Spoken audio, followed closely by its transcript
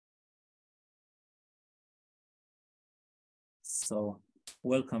So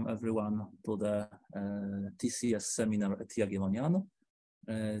welcome everyone to the TCS seminar at Jagiellonian.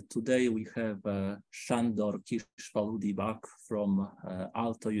 Today we have Sandor Kisfaludi-Bak from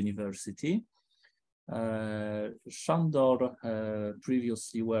Aalto University. Sandor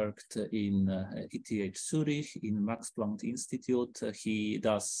previously worked in ETH Zurich, in Max Planck Institute. He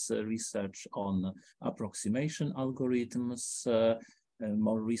does research on approximation algorithms,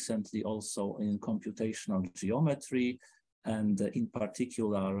 more recently also in computational geometry, and in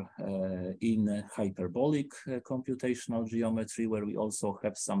particular in hyperbolic computational geometry, where we also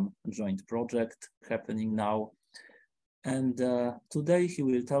have some joint project happening now. And today he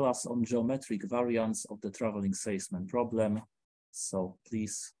will tell us on geometric variants of the traveling salesman problem. So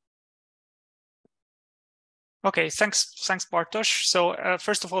please. Okay, thanks Bartosz. So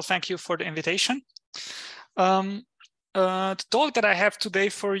first of all, thank you for the invitation. The talk that I have today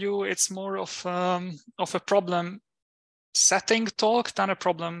for you, it's more of a problem setting talk than a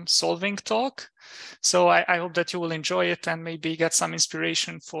problem solving talk. So I hope that you will enjoy it and maybe get some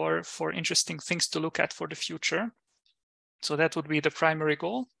inspiration for interesting things to look at for the future. So that would be the primary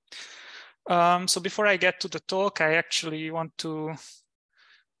goal. So before I get to the talk, I actually want to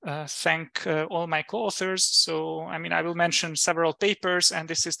thank all my co-authors. So, I mean, I will mention several papers, and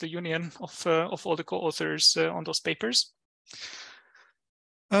this is the union of all the co-authors on those papers.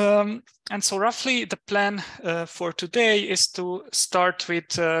 And so roughly the plan for today is to start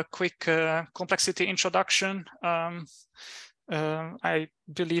with a quick complexity introduction. I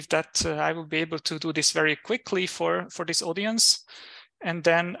believe that I will be able to do this very quickly for this audience. And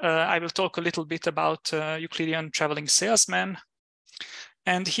then I will talk a little bit about Euclidean traveling salesman.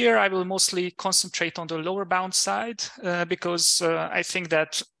 And here I will mostly concentrate on the lower bound side because I think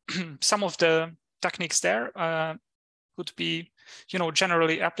that some of the techniques there could be,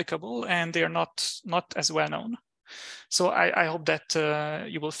 generally applicable, and they are not as well known. So I hope that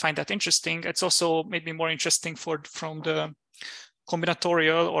you will find that interesting. It's also maybe more interesting from the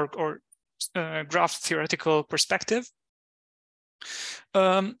combinatorial or graph theoretical perspective.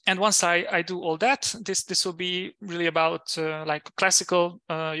 And once I do all that, this will be really about like classical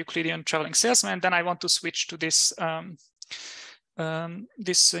Euclidean traveling salesman. Then I want to switch to this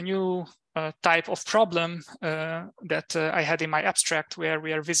this new type of problem that I had in my abstract, where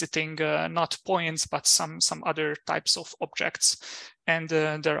we are visiting not points but some other types of objects, and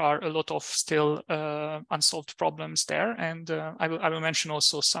there are a lot of still unsolved problems there. And I will mention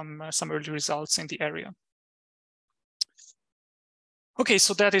also some early results in the area. Okay,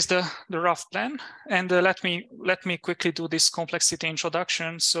 so that is the rough plan, and let me quickly do this complexity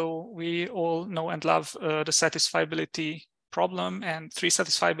introduction. So we all know and love the satisfiability problem, and three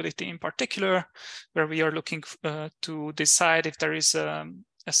satisfiability in particular, where we are looking to decide if there is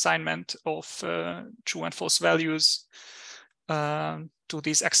assignment of true and false values to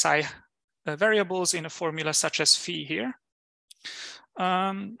these xi variables in a formula such as phi here.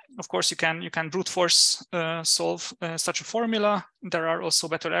 Of course, you can brute force solve such a formula. There are also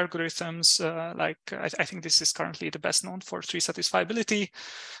better algorithms, like I think this is currently the best known for three satisfiability.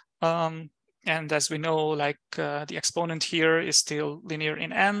 And as we know, like the exponent here is still linear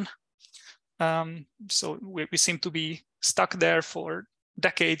in n. So we seem to be stuck there for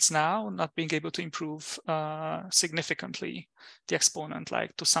decades now, not being able to improve significantly the exponent,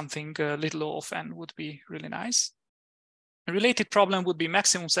 like to something little o of n would be really nice. A related problem would be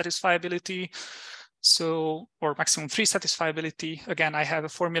maximum satisfiability, or maximum free satisfiability. Again, I have a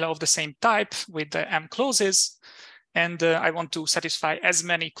formula of the same type with the m clauses, and I want to satisfy as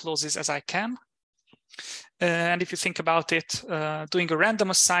many clauses as I can. And if you think about it, doing a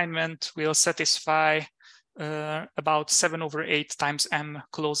random assignment will satisfy about 7/8 times m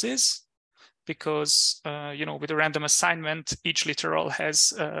clauses, because with a random assignment, each literal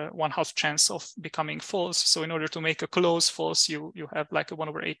has 1/2 chance of becoming false. So in order to make a clause false, you have like a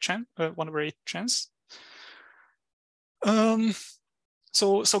 1/8 chance.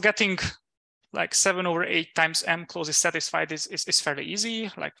 So getting like 7/8 times m clauses satisfied is fairly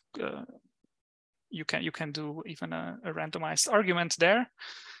easy. Like you can do even a randomized argument there,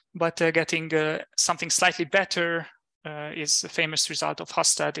 but getting something slightly better is a famous result of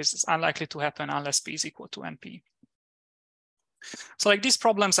Hastad. Is unlikely to happen unless p is equal to np. So like these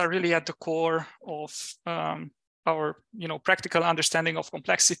problems are really at the core of our practical understanding of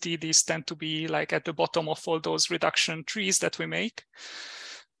complexity. These tend to be like at the bottom of all those reduction trees that we make.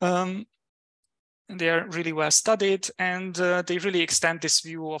 They are really well studied, and they really extend this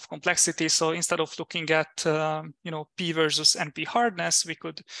view of complexity. So instead of looking at p versus np hardness, we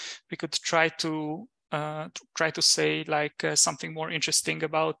could try to try to say like something more interesting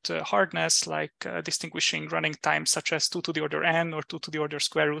about hardness, like distinguishing running times such as 2 to the order n or 2 to the order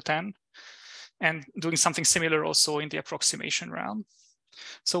square root n, and doing something similar also in the approximation realm.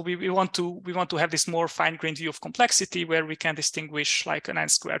 So we want to have this more fine-grained view of complexity where we can distinguish like an n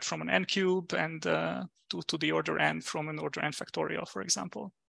squared from an n cube and 2 to the order n from an order n factorial, for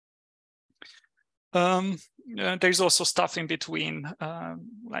example. There's also stuff in between,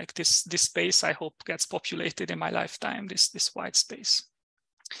 like this space I hope gets populated in my lifetime, this white space.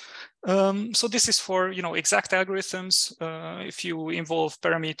 So this is for exact algorithms. If you involve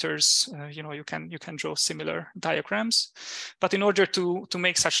parameters, you can draw similar diagrams. But in order to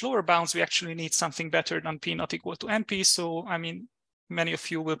make such lower bounds, we actually need something better than p not equal to np. So I mean, many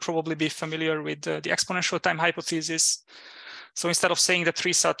of you will probably be familiar with the exponential time hypothesis. So instead of saying that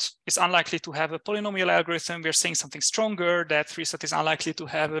 3SAT is unlikely to have a polynomial algorithm, we're saying something stronger, that 3SAT is unlikely to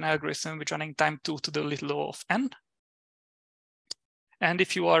have an algorithm with running time 2 to the little o of n. And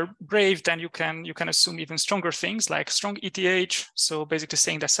if you are brave, then you can assume even stronger things like strong ETH. So basically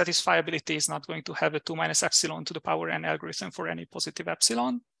saying that satisfiability is not going to have a 2 minus epsilon to the power n algorithm for any positive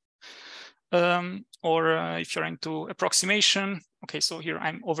epsilon. Or if you're into approximation, okay, so here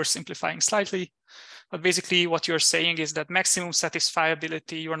I'm oversimplifying slightly. But basically what you're saying is that maximum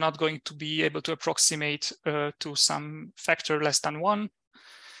satisfiability, you're not going to be able to approximate to some factor less than 1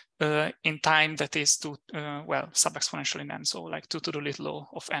 in time that is to, well, sub-exponential in n, so like 2 to the little o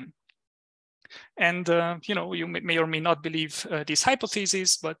of n. And, you may or may not believe these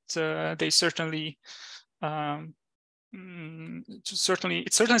hypotheses, but they certainly, it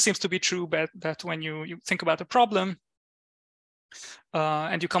certainly seems to be true that when you think about a problem,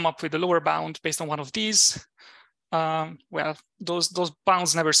 and you come up with a lower bound based on one of these, well, those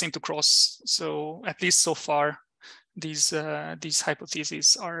bounds never seem to cross. So at least so far, these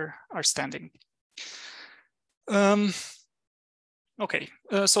hypotheses are standing. Okay,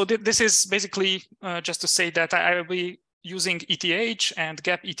 so this is basically just to say that I will be using ETH and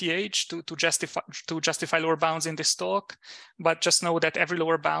gap ETH to justify lower bounds in this talk, but just know that every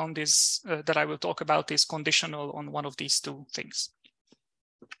lower bound is that I will talk about is conditional on one of these two things.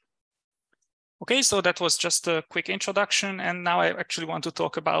 Okay, so that was just a quick introduction, and now I actually want to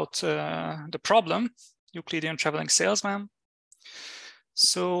talk about the problem, Euclidean traveling salesman.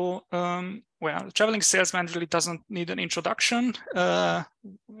 So, well, the traveling salesman really doesn't need an introduction.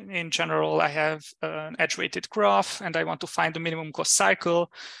 In general, I have an edge-weighted graph, and I want to find the minimum cost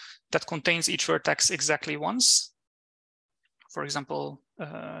cycle that contains each vertex exactly once. For example,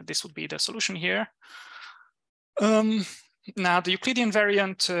 this would be the solution here. Now, the Euclidean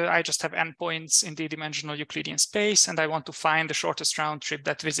variant, I just have endpoints in the dimensional Euclidean space, and I want to find the shortest round trip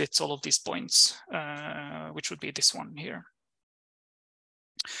that visits all of these points, which would be this one here.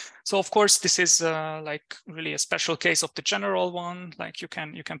 So, of course, this is like really a special case of the general one. Like you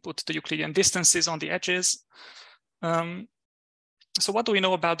can put the Euclidean distances on the edges. So, what do we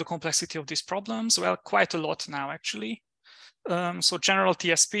know about the complexity of these problems? Well, quite a lot now, actually. So general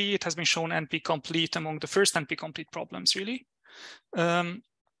TSP, it has been shown NP complete among the first NP complete problems, really.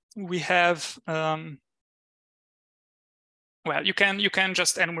 We have, well, you can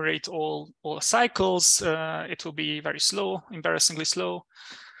just enumerate all cycles. It will be very slow, embarrassingly slow.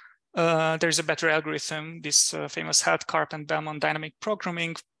 There's a better algorithm, this famous Heldkarp and Bellman dynamic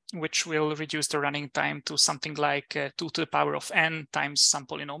programming, which will reduce the running time to something like 2 to the power of n times some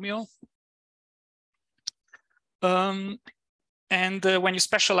polynomial. And when you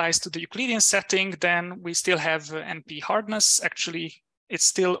specialize to the Euclidean setting, then we still have NP hardness. Actually, it's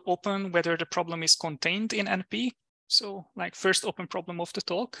still open whether the problem is contained in NP. So like first open problem of the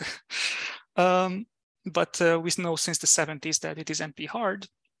talk. But we know since the 70s that it is NP hard.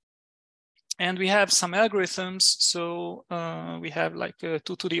 And we have some algorithms. So we have like a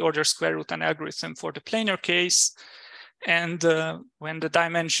 2 to the order square root an algorithm for the planar case. And when the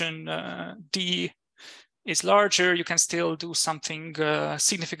dimension D is larger, you can still do something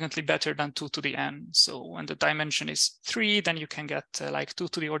significantly better than 2 to the n. So when the dimension is 3, then you can get like 2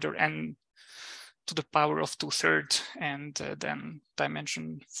 to the order n to the power of 2/3, and then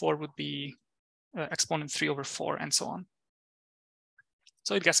dimension 4 would be exponent 3 over 4, and so on.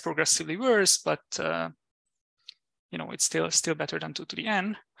 So it gets progressively worse, but you know, it's still better than 2 to the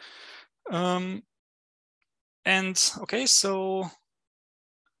n. And okay, so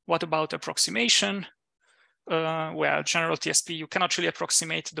what about approximation? Well, general TSP, you cannot really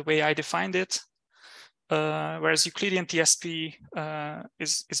approximate the way I defined it, whereas Euclidean TSP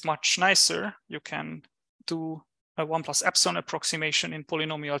is much nicer. You can do a 1 plus epsilon approximation in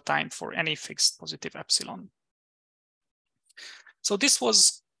polynomial time for any fixed positive epsilon. So this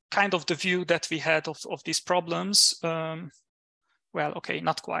was kind of the view that we had of these problems. Well, okay,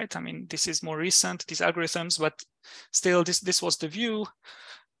 not quite. I mean, this is more recent, these algorithms, but still this was the view.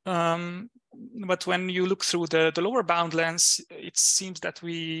 But when you look through the lower bound lens, it seems that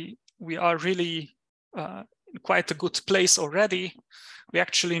we are really in quite a good place already. We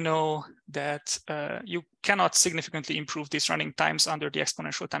actually know that you cannot significantly improve these running times under the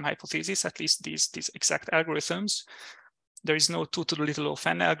exponential time hypothesis, at least these exact algorithms. There is no 2 to the little of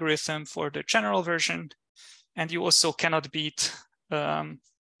n algorithm for the general version. And you also cannot beat the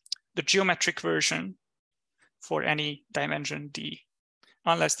geometric version for any dimension d,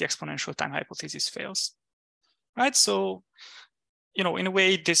 unless the exponential time hypothesis fails, right? So, you know, in a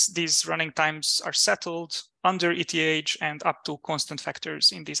way, these running times are settled under ETH and up to constant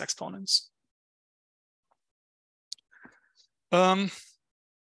factors in these exponents. Okay.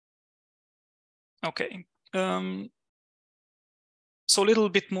 So a little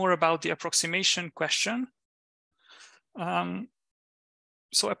bit more about the approximation question.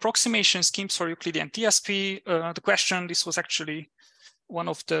 So approximation schemes for Euclidean TSP. The question, this was actually one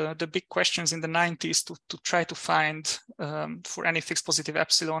of the big questions in the 90s to try to find for any fixed positive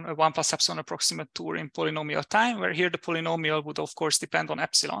epsilon, a 1 plus epsilon approximate tour in polynomial time, where here the polynomial would of course depend on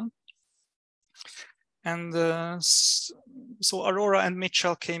epsilon. And so Aurora and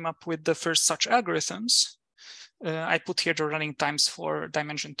Mitchell came up with the first such algorithms. I put here the running times for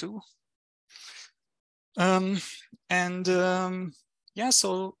dimension 2. Yeah,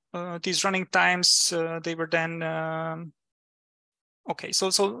 so these running times, they were then, okay,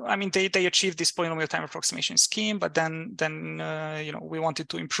 so I mean, they achieved this polynomial time approximation scheme, but then you know, we wanted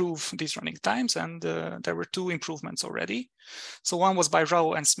to improve these running times, and there were 2 improvements already. So one was by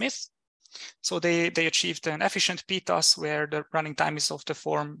Rao and Smith. So they achieved an efficient p-TAS where the running time is of the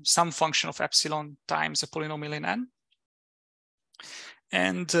form some function of epsilon times a polynomial in n.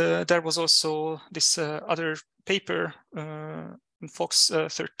 And there was also this other paper in Fox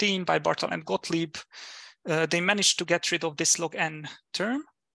 13 by Bartal and Gottlieb. They managed to get rid of this log n term,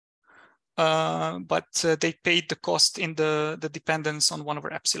 but they paid the cost in the dependence on 1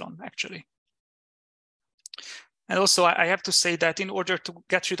 over epsilon, actually. And also, I have to say that in order to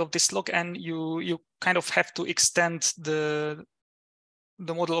get rid of this log n, you kind of have to extend the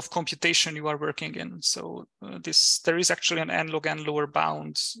model of computation you are working in. So there is actually an n log n lower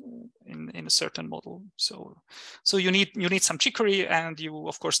bound in a certain model. So you need some chicory, and you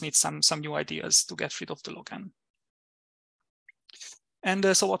of course need some new ideas to get rid of the log n.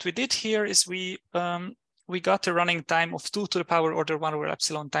 And so what we did here is we got a running time of 2 to the power order 1 over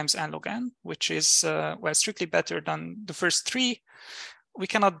epsilon times n log n, which is well, strictly better than the first 3. We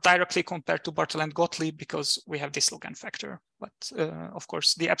cannot directly compare to Bartal and Gottlieb because we have this log n factor, but of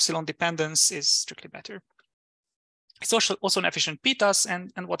course the epsilon dependence is strictly better. It's also an efficient p-TAS,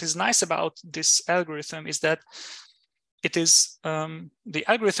 and what is nice about this algorithm is that it is the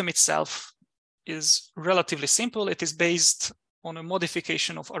algorithm itself is relatively simple. It is based on a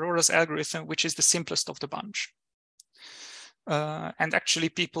modification of Aurora's algorithm, which is the simplest of the bunch. And actually,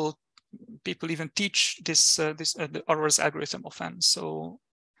 people even teach the Aurora's algorithm often. So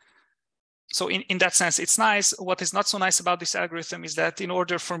in that sense, it's nice. What is not so nice about this algorithm is that in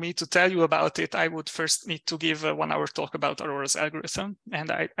order for me to tell you about it, I would first need to give a 1-hour talk about Aurora's algorithm, and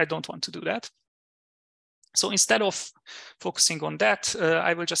I don't want to do that. So instead of focusing on that,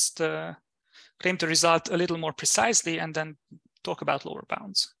 I will just claim the result a little more precisely and then talk about lower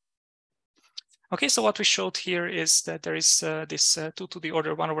bounds. Okay, so what we showed here is that there is this 2 to the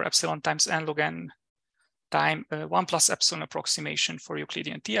order 1 over epsilon times n log n time 1 plus epsilon approximation for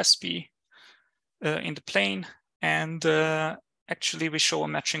Euclidean TSP in the plane. And actually we show a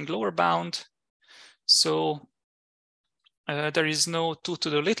matching lower bound. So there is no 2 to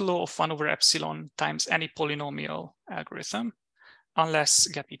the little o of 1 over epsilon times any polynomial algorithm unless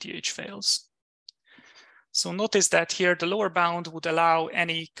gap ETH fails. So notice that here the lower bound would allow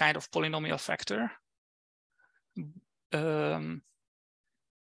any kind of polynomial factor.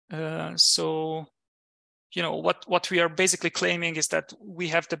 So, you know, what we are basically claiming is that we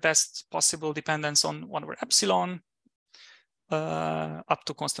have the best possible dependence on 1 over epsilon up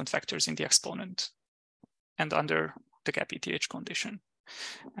to constant factors in the exponent and under the gap ETH condition.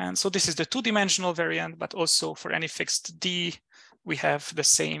 And so this is the 2-dimensional variant, but also for any fixed D, we have the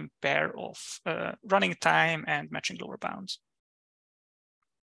same pair of running time and matching lower bounds.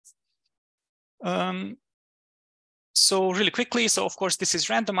 So really quickly, so of course this is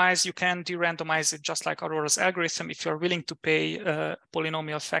randomized. You can de-randomize it just like Aurora's algorithm if you're willing to pay a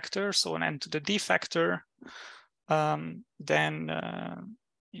polynomial factor, so an n to the d factor, then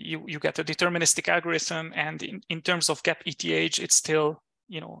you get a deterministic algorithm, and in terms of gap ETH, it's still,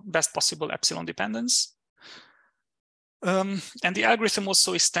 best possible epsilon dependence. And the algorithm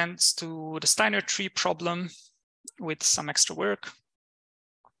also extends to the Steiner tree problem with some extra work.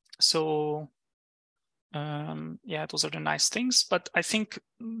 So yeah, those are the nice things. But I think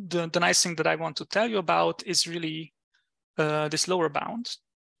the nice thing that I want to tell you about is really this lower bound.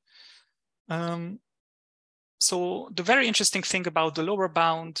 So the very interesting thing about the lower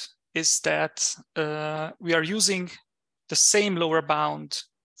bound is that we are using the same lower bound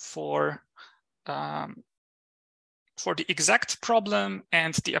for the exact problem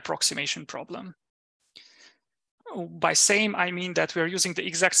and the approximation problem. By same, I mean that we are using the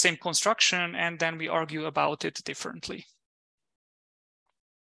exact same construction and then we argue about it differently.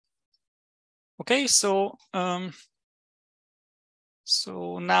 Okay, so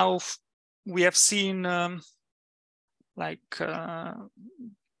now we have seen the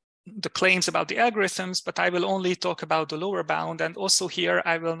claims about the algorithms, but I will only talk about the lower bound. And also here,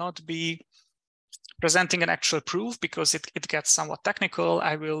 I will not be presenting an actual proof because it gets somewhat technical.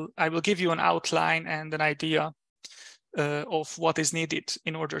 I will give you an outline and an idea of what is needed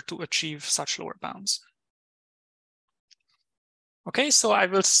in order to achieve such lower bounds. Okay, so I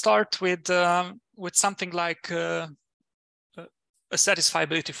will start with something like a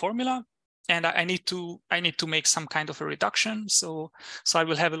satisfiability formula. And I need to make some kind of a reduction. So I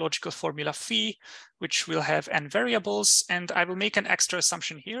will have a logical formula phi, which will have n variables. And I will make an extra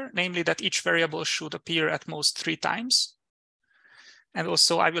assumption here, namely that each variable should appear at most 3 times. And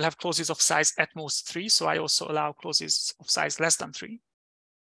also I will have clauses of size at most 3. So I also allow clauses of size less than 3.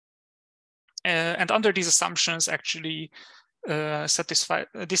 And under these assumptions, actually,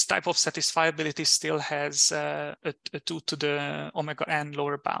 this type of satisfiability still has a 2 to the omega n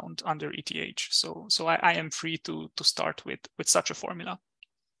lower bound under ETH. So I am free to start with such a formula.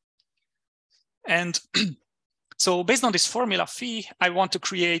 And so based on this formula phi, I want to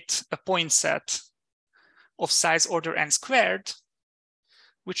create a point set of size order n squared,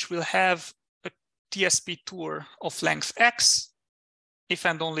 which will have a TSP tour of length x if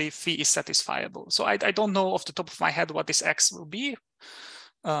and only phi is satisfiable. So I don't know off the top of my head what this x will be.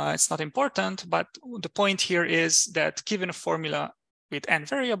 It's not important, but the point here is that given a formula with n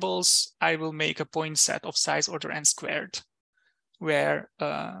variables, I will make a point set of size order n squared, where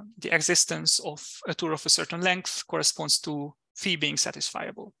the existence of a tour of a certain length corresponds to phi being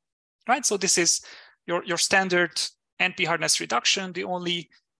satisfiable, right? So this is your standard NP hardness reduction. The only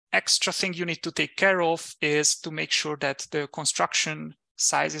extra thing you need to take care of is to make sure that the construction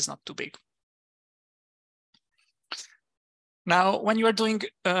size is not too big. Now, when you are doing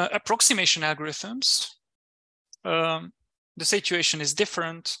approximation algorithms, the situation is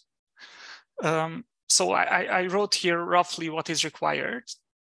different. So I wrote here roughly what is required.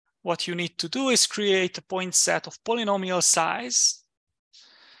 What you need to do is create a point set of polynomial size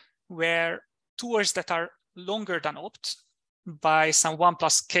where tours that are longer than opt by some 1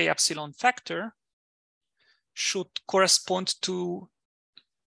 plus k epsilon factor should correspond to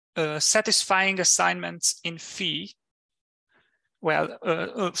satisfying assignments in phi. Well,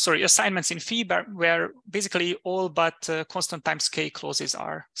 assignments in phi where basically all but constant times k clauses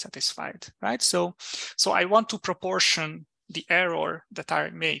are satisfied, right? So I want to proportion the error that I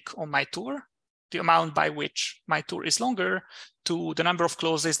make on my tour, the amount by which my tour is longer, to the number of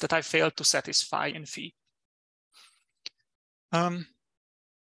clauses that I failed to satisfy in phi.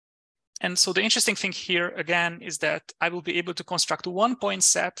 And so the interesting thing here, again, is that I will be able to construct one point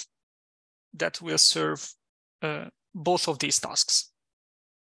set that will serve both of these tasks.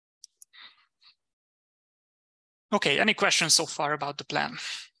 Okay, any questions so far about the plan?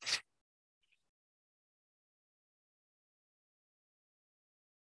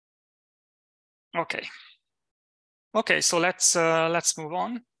 Okay. Okay, so let's move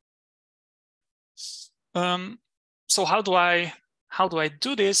on. So how do I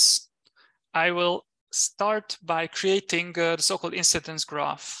do this? I will start by creating the so-called incidence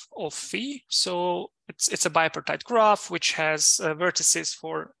graph of phi. So it's a bipartite graph which has vertices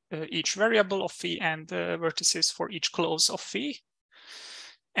for each variable of phi and vertices for each clause of phi.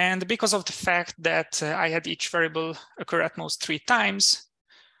 And because of the fact that I had each variable occur at most 3 times,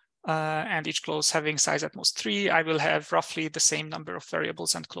 and each clause having size at most 3, I will have roughly the same number of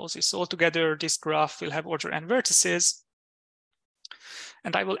variables and clauses. So altogether, this graph will have order n vertices.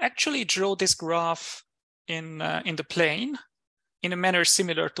 And I will actually draw this graph in the plane in a manner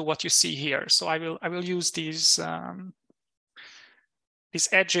similar to what you see here. So I will use these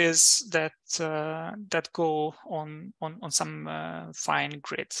edges that go on some fine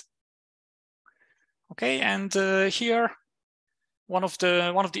grid. Okay, and here one of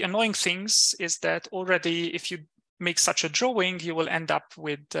the annoying things is that already if you make such a drawing, you will end up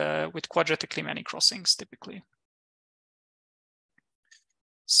with quadratically many crossings typically.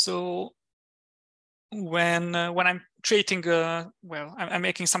 So when I'm creating I'm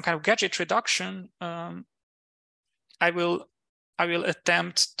making some kind of gadget reduction, I will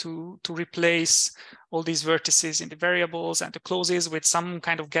attempt to replace all these vertices in the variables and the clauses with some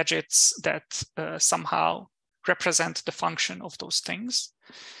kind of gadgets that somehow represent the function of those things.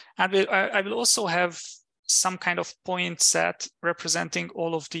 And I will also have some kind of point set representing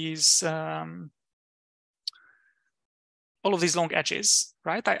all of these long edges,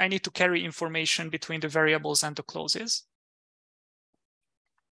 right? I need to carry information between the variables and the clauses.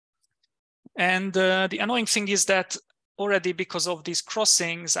 And the annoying thing is that already because of these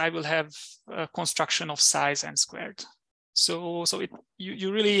crossings, I will have a construction of size and squared. So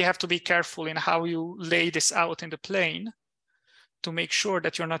you really have to be careful in how you lay this out in the plane to make sure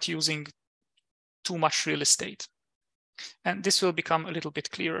that you're not using too much real estate. And this will become a little bit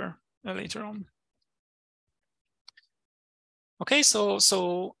clearer later on. Okay,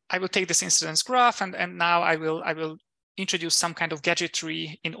 so I will take this incidence graph and now I will introduce some kind of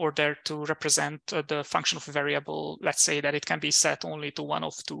gadgetry in order to represent the function of a variable. Let's say that it can be set only to one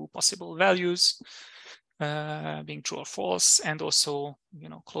of two possible values, being true or false, and also, you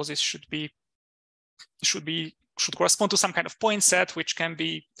know, clauses should correspond to some kind of point set which can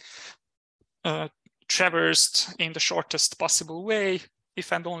be traversed in the shortest possible way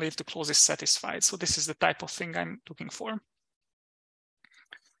if and only if the clause is satisfied. So this is the type of thing I'm looking for.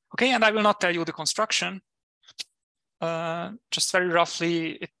 Okay, and I will not tell you the construction. Just very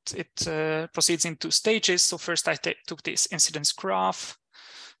roughly, it proceeds in two stages. So first I took this incidence graph,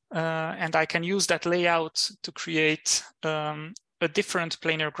 and I can use that layout to create a different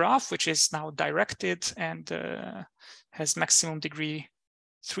planar graph, which is now directed and has maximum degree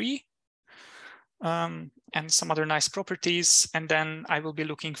 3, and some other nice properties. And then I will be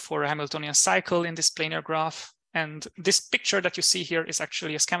looking for a Hamiltonian cycle in this planar graph. And this picture that you see here is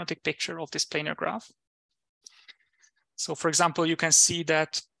actually a schematic picture of this planar graph. So for example, you can see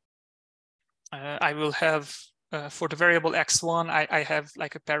that I will have, for the variable x1, I have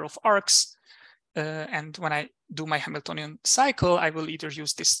like a pair of arcs. And when I do my Hamiltonian cycle, I will either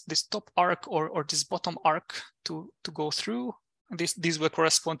use this top arc or this bottom arc to go through. These will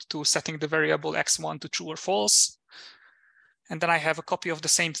correspond to setting the variable x1 to true or false. And then I have a copy of the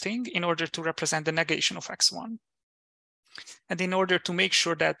same thing in order to represent the negation of x1. And in order to make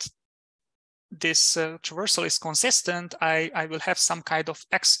sure that this traversal is consistent, I will have some kind of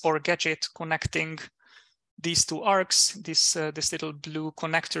XOR gadget connecting these two arcs. This little blue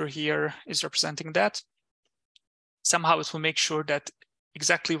connector here is representing that. Somehow it will make sure that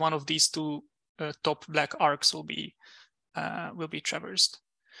exactly one of these two top black arcs will be traversed.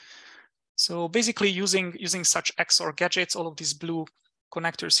 So basically using such XOR gadgets, all of these blue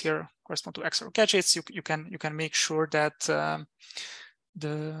connectors here correspond to XOR gadgets. You can make sure that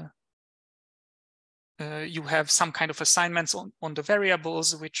you have some kind of assignments on the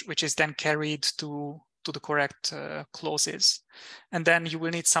variables, which is then carried to the correct clauses. And then you will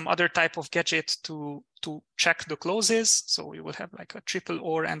need some other type of gadget to check the clauses. So you will have like a triple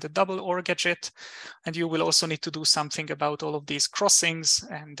OR and a double OR gadget. And you will also need to do something about all of these crossings.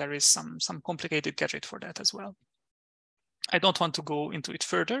 And there is some complicated gadget for that as well. I don't want to go into it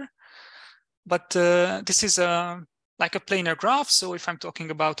further, but this is like a planar graph. So if I'm talking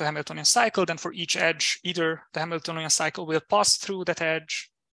about a Hamiltonian cycle, then for each edge, either the Hamiltonian cycle will pass through that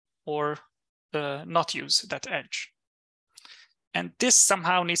edge or not use that edge. And this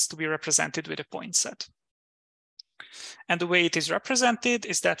somehow needs to be represented with a point set. And the way it is represented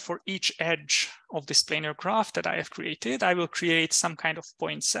is that for each edge of this planar graph that I have created, I will create some kind of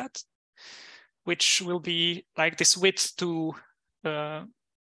point set, which will be like this width to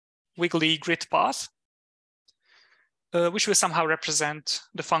wiggly grid path, which will somehow represent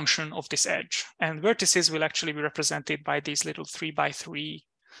the function of this edge. And vertices will actually be represented by these little 3x3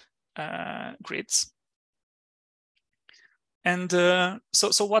 grids. And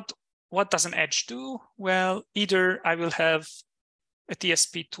so what does an edge do? Well, either I will have a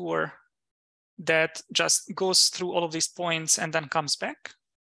TSP tour that just goes through all of these points and then comes back,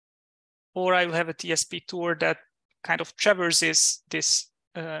 or I will have a TSP tour that kind of traverses this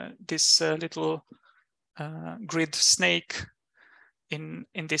little grid snake in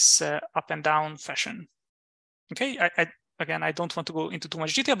this up and down fashion. Okay, again, I don't want to go into too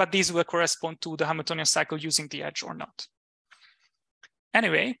much detail, but these will correspond to the Hamiltonian cycle using the edge or not.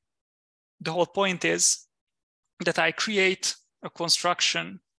 Anyway, the whole point is that I create a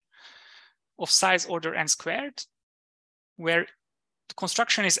construction of size order n squared, where the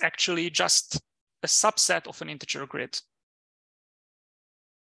construction is actually just a subset of an integer grid.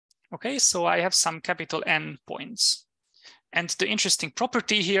 Okay, so I have some capital N points. And the interesting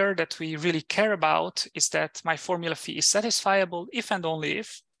property here that we really care about is that my formula phi is satisfiable if and only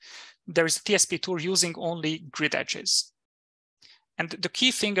if there is a TSP tour using only grid edges. And the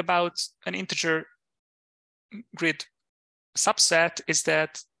key thing about an integer grid subset is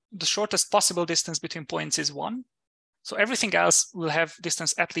that the shortest possible distance between points is 1. So everything else will have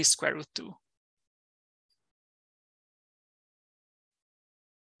distance at least square root 2.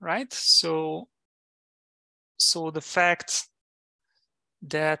 Right? So the fact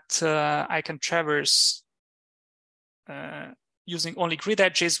that I can traverse using only grid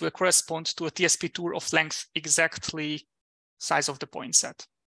edges will correspond to a TSP tour of length exactly size of the point set.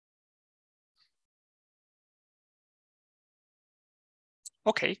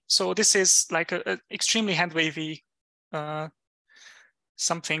 Okay, so this is like a extremely hand-wavy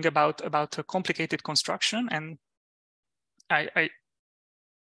something about a complicated construction, and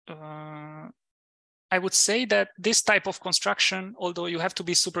I would say that this type of construction, although you have to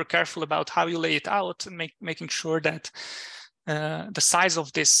be super careful about how you lay it out and making sure that the size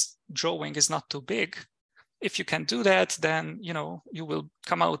of this drawing is not too big. If you can do that, then you will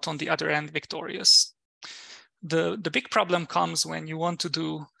come out on the other end victorious. The big problem comes when you want to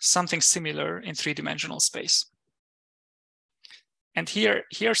do something similar in three-dimensional space. And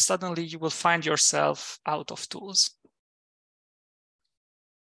here suddenly you will find yourself out of tools.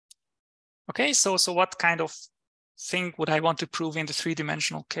 Okay, so what kind of thing would I want to prove in the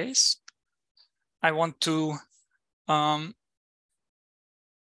three-dimensional case? I want to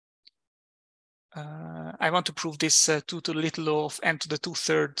prove this 2 to the little of n to the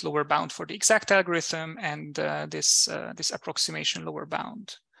 2/3 lower bound for the exact algorithm, and this approximation lower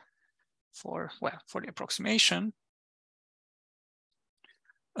bound for the approximation.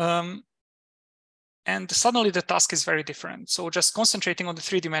 And suddenly the task is very different. So just concentrating on the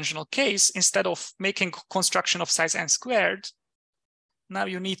three-dimensional case, instead of making construction of size n squared, now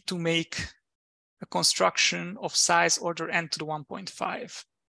you need to make a construction of size order n to the 1.5.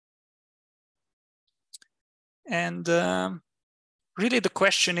 And really the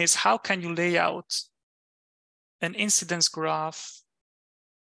question is, how can you lay out an incidence graph?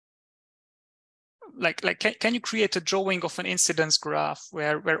 Can you create a drawing of an incidence graph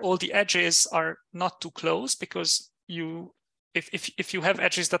where all the edges are not too close? Because if you have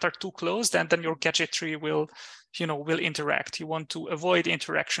edges that are too close, then your gadget tree will interact. You want to avoid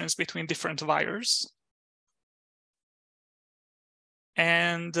interactions between different wires.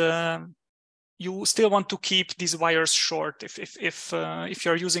 And you still want to keep these wires short. If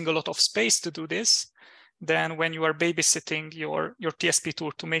you're using a lot of space to do this, then when you are babysitting your TSP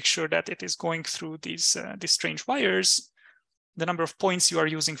tour to make sure that it is going through these strange wires, the number of points you are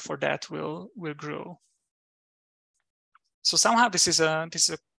using for that will grow. So somehow this is a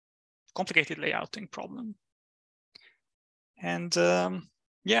complicated layouting problem. And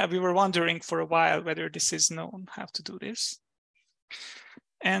yeah, we were wondering for a while whether this is known, how to do this.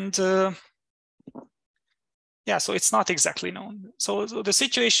 And yeah, so it's not exactly known. So the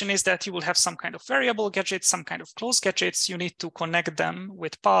situation is that you will have some kind of variable gadgets, some kind of closed gadgets. You need to connect them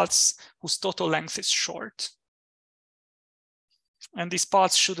with paths whose total length is short. And these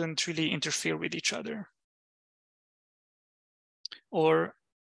paths shouldn't really interfere with each other. Or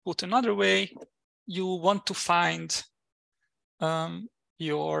put another way, you want to find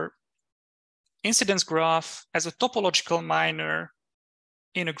your incidence graph as a topological minor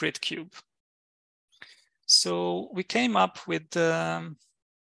in a grid cube. So we came up with some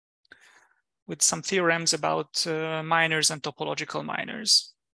theorems about minors and topological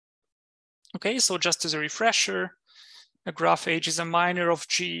minors. Okay, so just as a refresher, a graph H is a minor of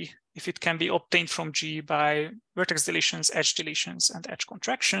G if it can be obtained from G by vertex deletions, edge deletions, and edge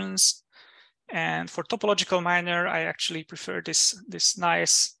contractions. And for topological minor, I actually prefer this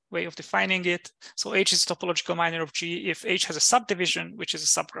nice way of defining it. So H is a topological minor of G if H has a subdivision, which is a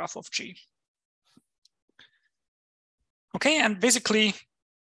subgraph of G. Okay, and basically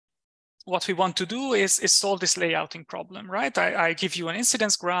what we want to do is solve this layouting problem, right? I give you an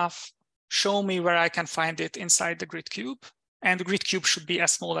incidence graph, show me where I can find it inside the grid cube, and the grid cube should be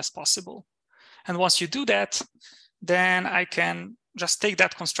as small as possible. And once you do that, then I can just take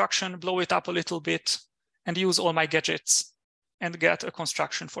that construction, blow it up a little bit, and use all my gadgets and get a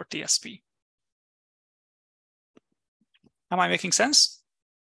construction for TSP. Am I making sense?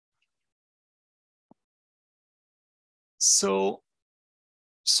 So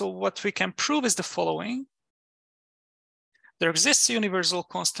what we can prove is the following. There exists a universal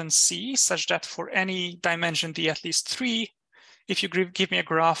constant C such that for any dimension D at least 3, if you give me a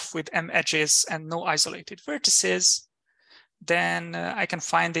graph with m edges and no isolated vertices, then I can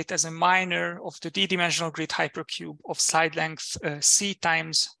find it as a minor of the d-dimensional grid hypercube of side length c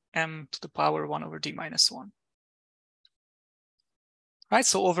times m to the power 1 over d minus 1. Right,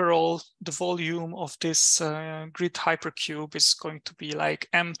 so overall, the volume of this grid hypercube is going to be like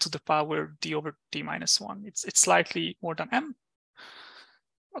m to the power d over d minus 1. It's slightly more than m,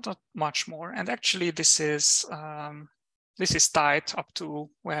 but not much more. And actually, this is tight up to,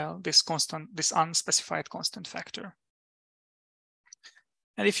 well, this unspecified constant factor.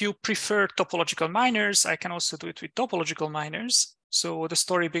 And if you prefer topological minors, I can also do it with topological minors. So the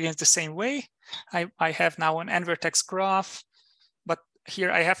story begins the same way. I have now an n-vertex graph, but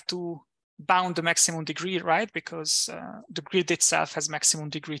here I have to bound the maximum degree, right? Because the grid itself has maximum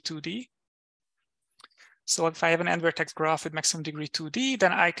degree 2D. So if I have an n-vertex graph with maximum degree 2D,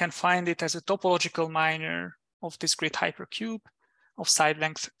 then I can find it as a topological minor of this grid hypercube of side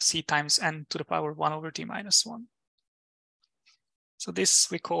length c times n to the power 1 over d minus 1. So this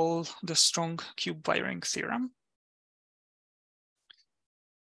we call the strong cube wiring theorem.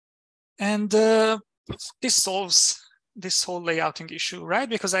 And this solves this whole layouting issue, right?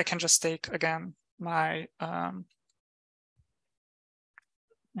 Because I can just take, again, my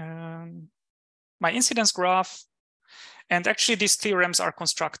my incidence graph. And actually, these theorems are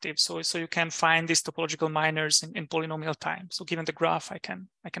constructive. So you can find these topological minors in polynomial time. So given the graph, I can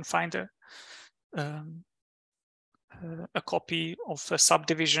find a copy of a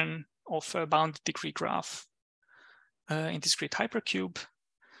subdivision of a bounded degree graph in this grid hypercube.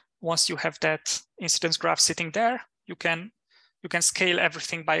 Once you have that incidence graph sitting there, you can scale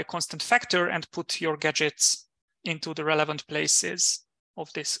everything by a constant factor and put your gadgets into the relevant places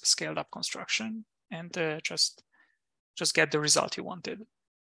of this scaled up construction and just get the result you wanted.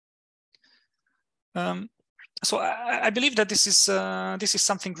 So I believe that this is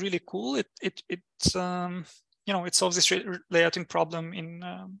something really cool. It solves this layouting problem in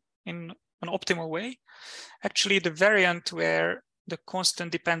an optimal way. Actually, the variant where the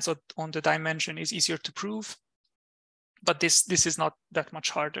constant depends on the dimension is easier to prove, but this is not that much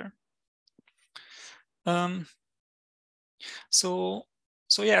harder. So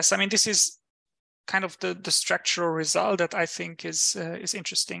yes, I mean, this is kind of the structural result that I think is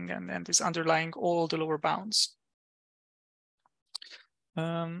interesting and is underlying all the lower bounds.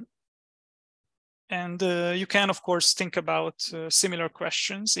 And you can, of course, think about similar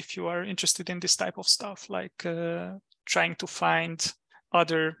questions if you are interested in this type of stuff, like trying to find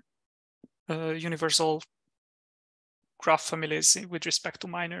other universal graph families with respect to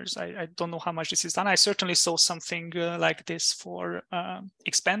minors. I don't know how much this is done. I certainly saw something like this for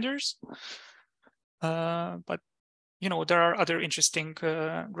expanders. But there are other interesting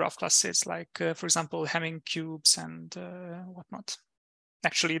graph classes, like, for example, Hamming cubes and whatnot.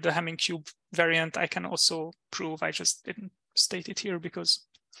 Actually, the Hamming cube variant I can also prove. I just didn't state it here because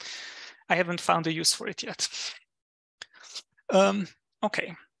I haven't found a use for it yet.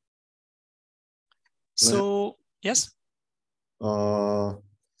 Okay. So yes. So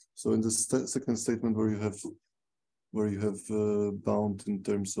in the second statement where you have bound in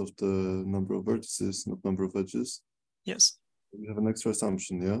terms of the number of vertices, not number of edges. Yes. You have an extra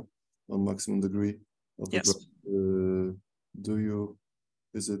assumption, yeah, on maximum degree of the graph. Do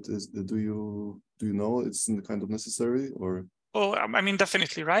you know it's kind of necessary, or? Oh, I mean,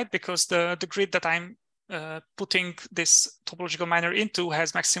 definitely, right? Because the grid that I'm putting this topological minor into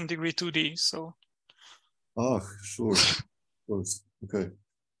has maximum degree 2D. So. Ah, sure. Of course. Okay.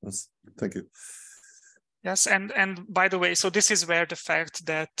 Thank you. Yes, and by the way, so this is where the fact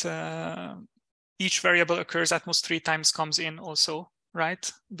that each variable occurs at most 3 times comes in also, right?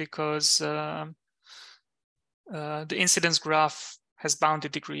 Because the incidence graph has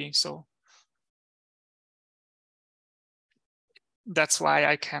bounded degree, so that's why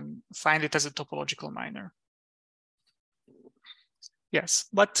I can find it as a topological minor. Yes,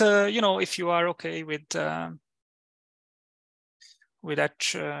 but if you are okay with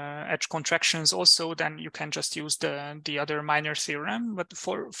edge contractions also, then you can just use the other minor theorem. But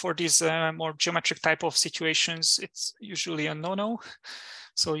for these more geometric type of situations, it's usually a no-no.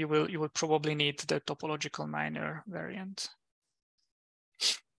 So you will probably need the topological minor variant.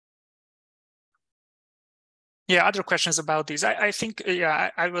 Yeah, other questions about these? I think,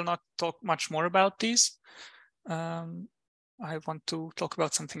 yeah, I will not talk much more about these. I want to talk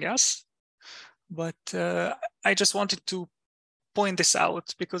about something else, but I just wanted to point this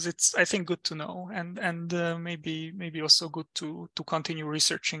out because it's, I think, good to know, and maybe also good to continue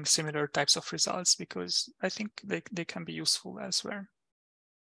researching similar types of results, because I think they can be useful elsewhere.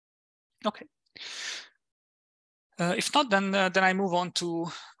 Okay. If not, then I move on to,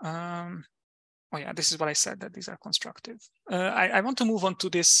 oh yeah, this is what I said, that these are constructive. I want to move on to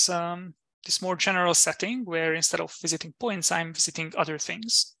this, this more general setting where instead of visiting points, I'm visiting other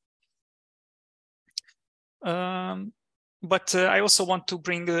things. But I also want to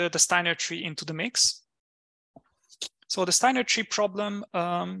bring the Steiner tree into the mix. So the Steiner tree problem,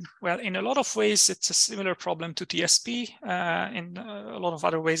 well, in a lot of ways, it's a similar problem to TSP. In a lot of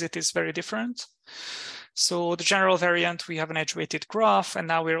other ways, it is very different. So the general variant, we have an edge-weighted graph, and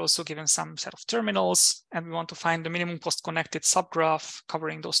now we're also given some set of terminals, and we want to find the minimum cost-connected subgraph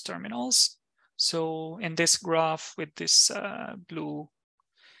covering those terminals. So in this graph with this blue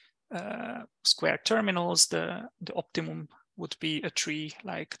square terminals, the optimum would be a tree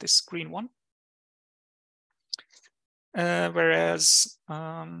like this green one. Whereas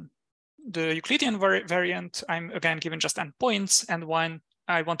the Euclidean variant, I'm again given just endpoints, and one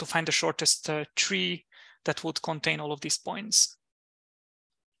I want to find the shortest tree that would contain all of these points.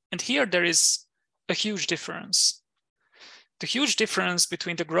 And here there is a huge difference. The huge difference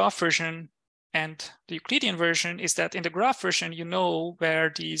between the graph version and the Euclidean version is that in the graph version, you know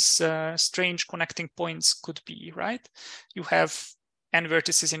where these strange connecting points could be, right? You have n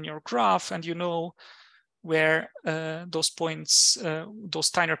vertices in your graph, and you know where those points, those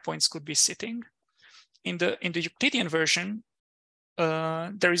Steiner points could be sitting. In the Euclidean version,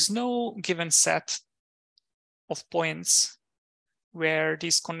 there is no given set of points where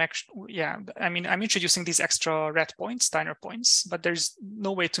these connections, yeah, I mean, I'm introducing these extra red points, Steiner points, but there's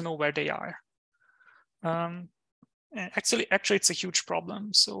no way to know where they are. Actually, it's a huge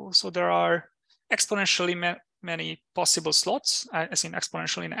problem. So there are exponentially many possible slots, as in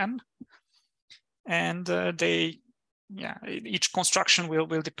exponentially in n. And each construction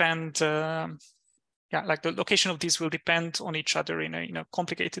will depend, like the location of these will depend on each other in a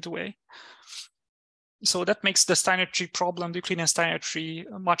complicated way. So that makes the Steiner tree problem, the Euclidean Steiner tree,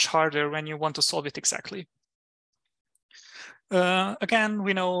 much harder when you want to solve it exactly. Again,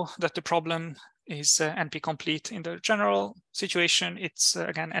 we know that the problem is NP complete in the general situation. It's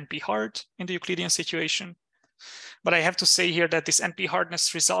again NP hard in the Euclidean situation. But I have to say here that this NP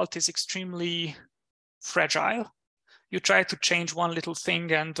hardness result is extremely fragile. You try to change one little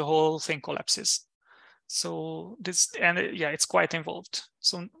thing and the whole thing collapses. So this, and it's quite involved.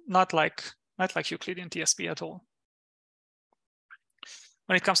 So not like Euclidean TSP at all.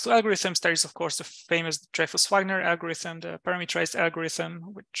 When it comes to algorithms, there is of course the famous Dreyfus-Wagner algorithm, the parameterized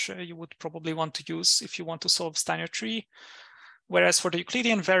algorithm, which you would probably want to use if you want to solve Steiner tree. Whereas for the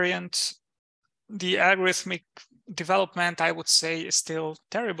Euclidean variant, the algorithmic development, I would say, is still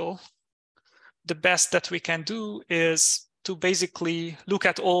terrible. The best that we can do is to basically look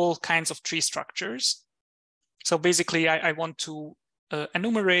at all kinds of tree structures. So basically, I want to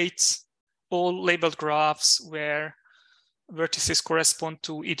enumerate all labeled graphs where vertices correspond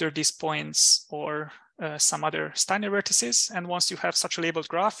to either these points or some other Steiner vertices. And once you have such a labeled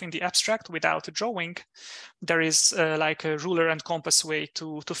graph in the abstract without a drawing, there is like a ruler and compass way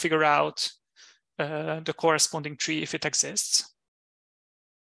to figure out the corresponding tree if it exists.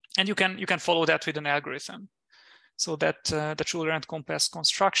 And you can follow that with an algorithm. So that the ruler and compass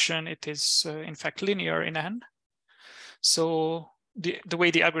construction, it is in fact linear in n. So the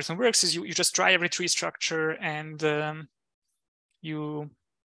way the algorithm works is you just try every tree structure and you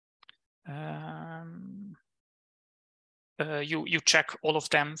check all of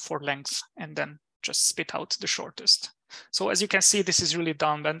them for length and then just spit out the shortest. So as you can see, this is really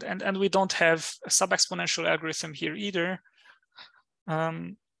dumb, and we don't have a sub-exponential algorithm here either.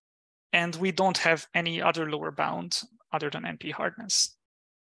 And we don't have any other lower bound other than NP hardness.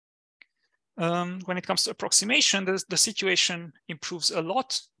 When it comes to approximation, the situation improves a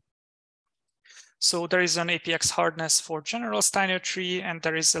lot. So there is an APX hardness for general Steiner tree, and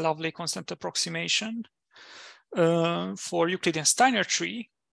there is a lovely constant approximation. For Euclidean Steiner tree,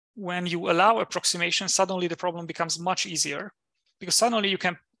 when you allow approximation, suddenly the problem becomes much easier, because suddenly you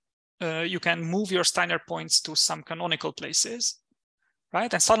can move your Steiner points to some canonical places,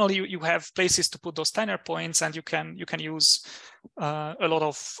 right? And suddenly you have places to put those Steiner points, and you can use a lot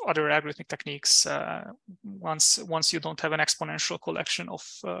of other algorithmic techniques once you don't have an exponential collection of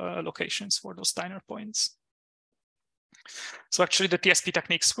locations for those Steiner points. So actually the TSP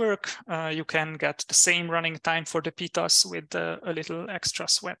techniques work. You can get the same running time for the pitas with a little extra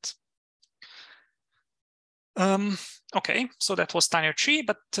sweat. Okay, so that was Steiner tree,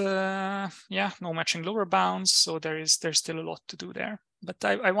 but yeah, no matching lower bounds. So there's still a lot to do there. But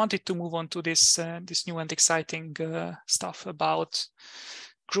I wanted to move on to this this new and exciting stuff about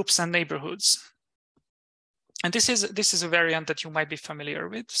groups and neighborhoods. And this is a variant that you might be familiar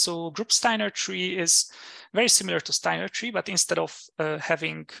with. So group Steiner tree is very similar to Steiner tree, but instead of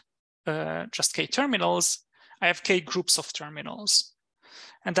having just k terminals, I have k groups of terminals.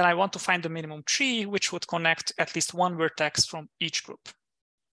 And then I want to find the minimum tree, which would connect at least one vertex from each group.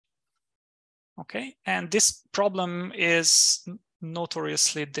 Okay, and this problem is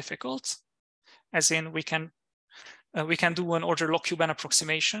notoriously difficult, as in we can do an order log Cuban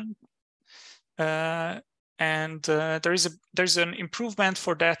approximation. There's an improvement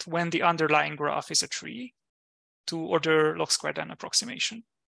for that when the underlying graph is a tree to order log squared n approximation.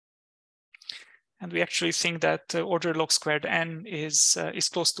 And we actually think that order log squared n is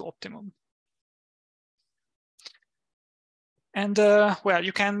close to optimum. And well,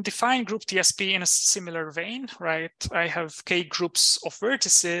 you can define group TSP in a similar vein, right? I have k groups of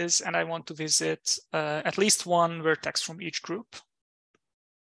vertices, and I want to visit at least one vertex from each group.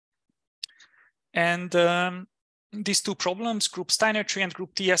 And these two problems, group Steiner tree and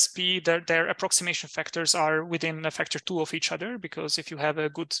group TSP, their approximation factors are within a factor 2 of each other, because if you have a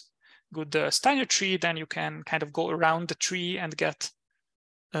good Steiner tree, then you can kind of go around the tree and get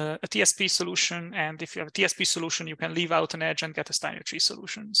a TSP solution. And if you have a TSP solution, you can leave out an edge and get a Steiner tree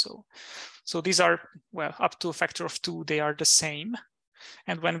solution. So these are, well, up to a factor of 2, they are the same.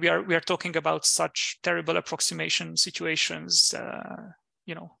 And when we are talking about such terrible approximation situations,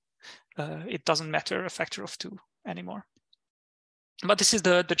 you know, it doesn't matter a factor of 2 anymore. But this is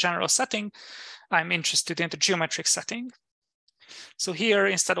the general setting. I'm interested in the geometric setting. So here,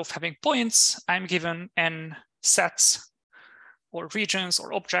 instead of having points, I'm given n sets or regions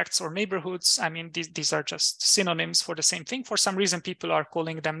or objects or neighborhoods. I mean, these are just synonyms for the same thing. For some reason, people are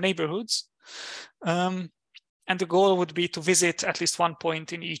calling them neighborhoods. And the goal would be to visit at least one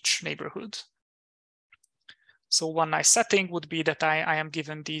point in each neighborhood. So one nice setting would be that I am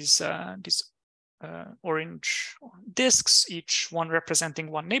given these orange disks, each one representing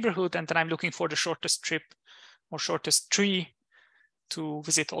one neighborhood, and then I'm looking for the shortest trip or shortest tree to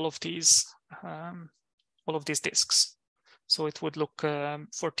visit all of these disks. So it would look,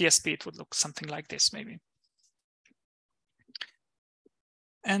 for TSP, it would look something like this maybe.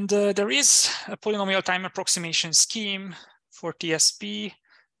 And there is a polynomial time approximation scheme for TSP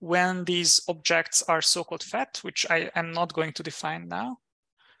when these objects are so-called fat, which I am not going to define now,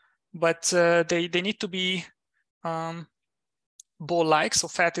 but they need to be ball-like. So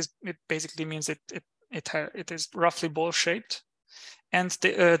fat it basically means it is roughly ball-shaped, and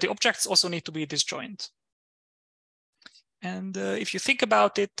the objects also need to be disjoint. And if you think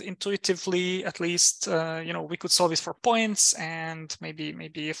about it intuitively, at least, you know, we could solve it for points, and maybe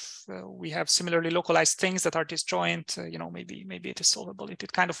if we have similarly localized things that are disjoint, you know, maybe it is solvable.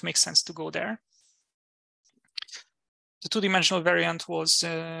 It kind of makes sense to go there. The two-dimensional variant was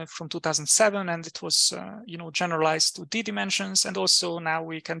from 2007, and it was, you know, generalized to d dimensions. And also now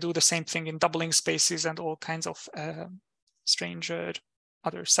we can do the same thing in doubling spaces and all kinds of strange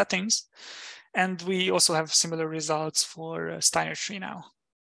other settings. And we also have similar results for Steiner tree now.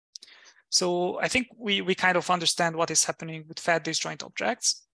 So I think we kind of understand what is happening with fat disjoint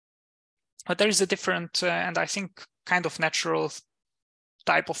objects. But there is a different and I think kind of natural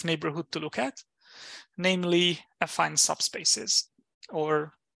type of neighborhood to look at, namely affine subspaces,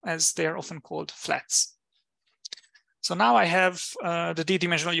 or as they are often called, flats. So now I have the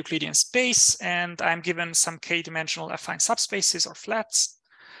d-dimensional Euclidean space, and I'm given some k-dimensional affine subspaces or flats.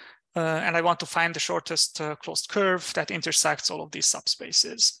 And I want to find the shortest closed curve that intersects all of these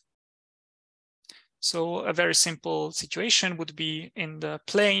subspaces. So a very simple situation would be in the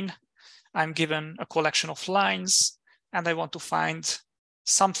plane. I'm given a collection of lines, and I want to find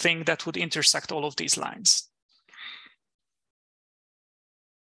something that would intersect all of these lines.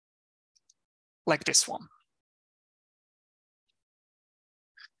 Like this one.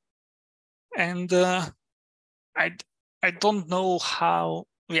 And I don't know how.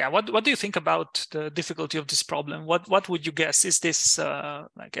 Yeah, what do you think about the difficulty of this problem? What would you guess? Is this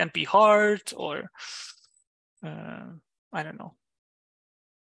like NP hard, or I don't know.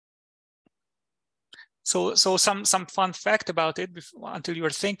 So some fun fact about it until you were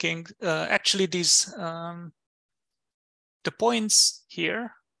thinking. Actually, these the points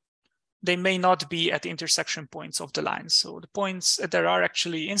here, they may not be at the intersection points of the lines. So the points, there are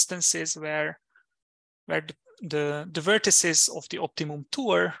actually instances where the vertices of the optimum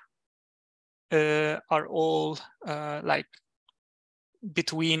tour are all like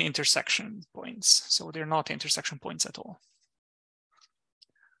between intersection points. So they're not intersection points at all.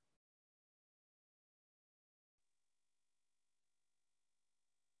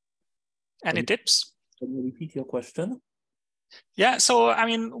 Any tips? Can you repeat your question? Yeah, so I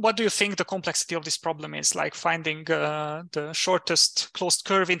mean, what do you think the complexity of this problem is, like finding the shortest closed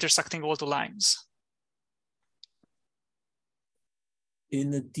curve intersecting all the lines?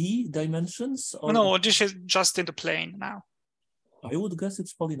 In D dimensions? Or no, this is just in the plane now. I would guess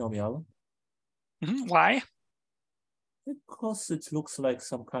it's polynomial. Why? Because it looks like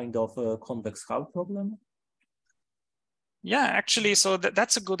some kind of a convex hull problem. Yeah, actually, so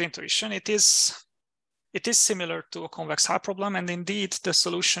that's a good intuition. It is similar to a convex hull problem, and indeed the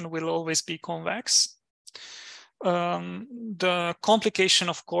solution will always be convex. The complication,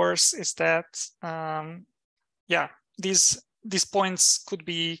 of course, is that yeah, these points could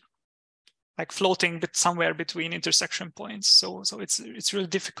be like floating but somewhere between intersection points. So it's really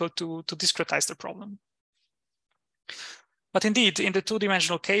difficult to discretize the problem. But indeed, in the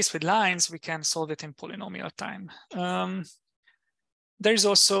two-dimensional case with lines, we can solve it in polynomial time. There's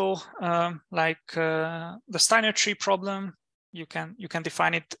also like the Steiner tree problem. You can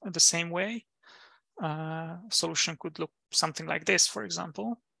define it the same way. Solution could look something like this, for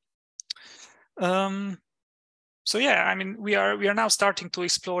example. So yeah, I mean, we are now starting to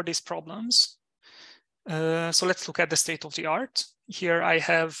explore these problems. So let's look at the state of the art. Here I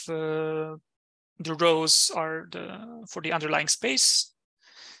have the rows are for the underlying space,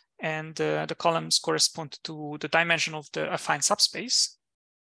 and the columns correspond to the dimension of the affine subspace.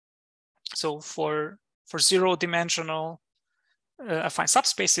 So for zero-dimensional affine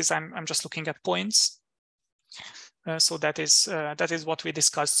subspaces, I'm just looking at points. So that is what we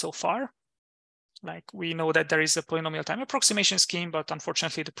discussed so far. Like, we know that there is a polynomial time approximation scheme, but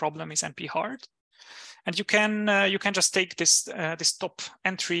unfortunately the problem is NP hard. And you can just take this top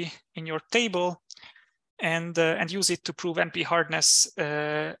entry in your table and use it to prove NP hardness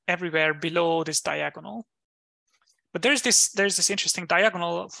everywhere below this diagonal. But there's this interesting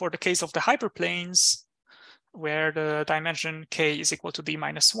diagonal for the case of the hyperplanes, where the dimension k is equal to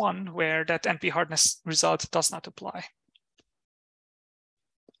d-1, where that NP hardness result does not apply.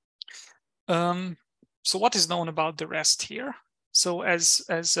 So what is known about the rest here? So as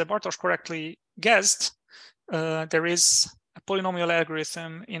Bartosz correctly guessed, there is a polynomial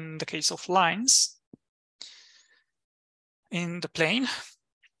algorithm in the case of lines in the plane.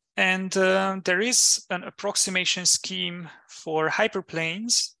 And there is an approximation scheme for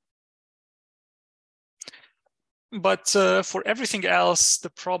hyperplanes. But for everything else,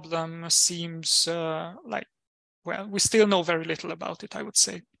 the problem seems like, well, we still know very little about it, I would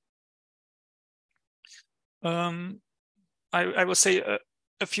say. I will say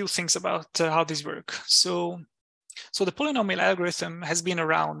a few things about how these work. So the polynomial algorithm has been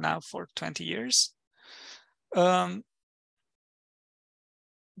around now for 20 years.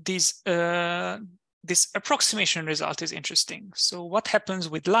 This approximation result is interesting. So what happens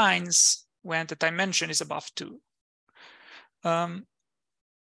with lines when the dimension is above 2? So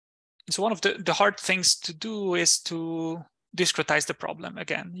one of the hard things to do is to discretize the problem.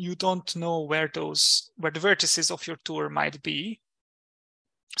 Again, you don't know where the vertices of your tour might be.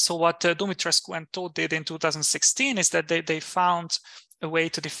 So what Dumitrescu and Todd did in 2016 is that they found a way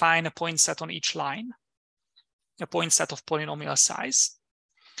to define a point set on each line, a point set of polynomial size,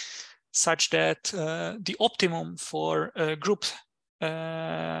 such that the optimum for a group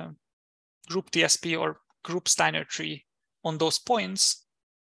TSP or group Steiner tree on those points,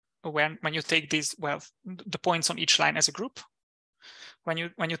 when you take these, well, the points on each line as a group, when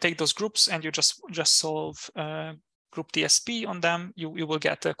you take those groups and you just solve group TSP on them, you will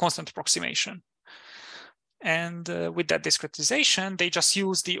get a constant approximation. And with that discretization, they just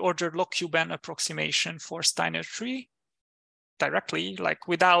use the ordered log-Cuban approximation for Steiner tree directly, like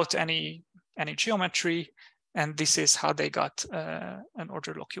without any geometry. And this is how they got an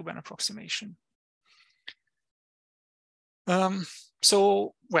ordered log-Cuban approximation.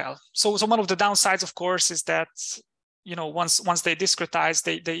 So one of the downsides, of course, is that, you know, once they discretize,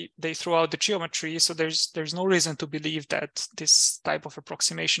 they throw out the geometry. So there's no reason to believe that this type of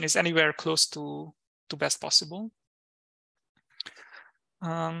approximation is anywhere close to best possible.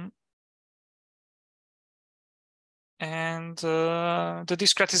 And the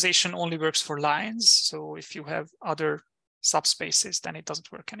discretization only works for lines. So if you have other subspaces, then it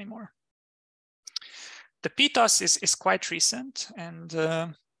doesn't work anymore. The PTOS is quite recent, and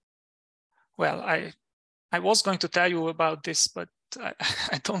well, I was going to tell you about this, but I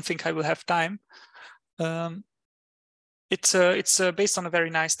don't think I will have time. It's based on a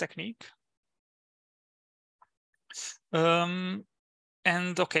very nice technique. And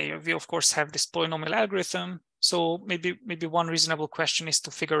okay, we of course have this polynomial algorithm. So maybe one reasonable question is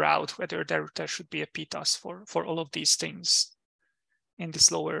to figure out whether there should be a PTOS for all of these things in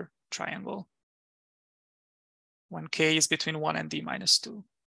this lower triangle. when k is between 1 and d minus 2.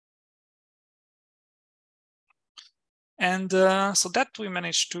 And so that we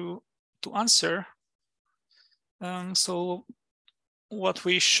managed to answer. So what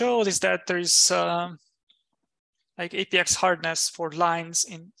we showed is that there is like APX hardness for lines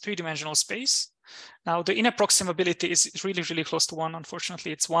in 3-dimensional space. Now the inapproximability is really, really close to 1.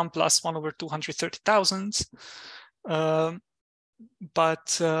 Unfortunately, it's 1 plus 1 over 230,000.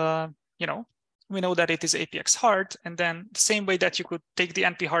 But you know, we know that it is APX hard, and then the same way that you could take the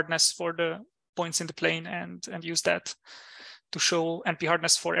NP hardness for the points in the plane and use that to show NP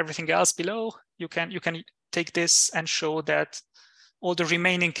hardness for everything else below, you can take this and show that all the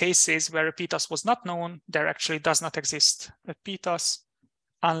remaining cases where a p-TOS was not known, there actually does not exist a p-TOS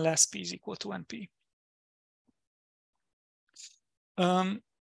unless p is equal to NP.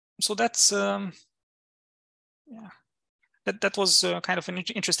 So that's yeah. That was kind of an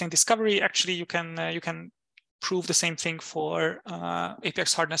interesting discovery. Actually, you can prove the same thing for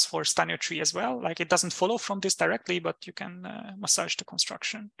APX hardness for Steiner tree as well. Like, it doesn't follow from this directly, but you can massage the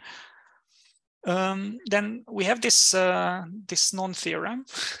construction. Then we have this this non-theorem,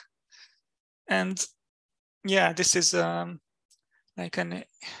 and yeah, this is like an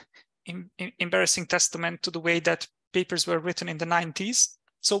embarrassing testament to the way that papers were written in the 90s.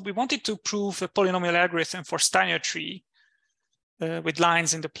 So we wanted to prove a polynomial algorithm for Steiner tree with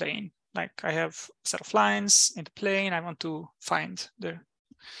lines in the plane. Like, I have a set of lines in the plane. I want to find the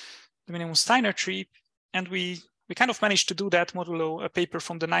minimum Steiner tree. And we kind of managed to do that modulo a paper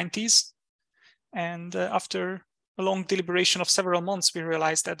from the 90s. And after a long deliberation of several months, we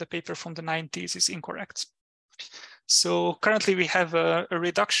realized that the paper from the 90s is incorrect. So currently we have a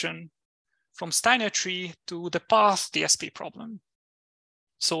reduction from Steiner tree to the path TSP problem.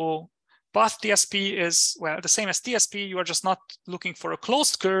 So path TSP is, well, the same as TSP. You are just not looking for a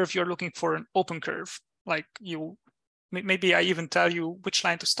closed curve. You're looking for an open curve. Like, you, maybe I even tell you which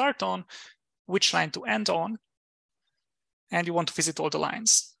line to start on, which line to end on, and you want to visit all the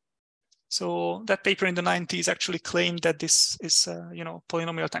lines. So that paper in the 90s actually claimed that this is, you know,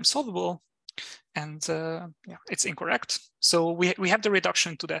 polynomial time solvable, and yeah, it's incorrect. So we have the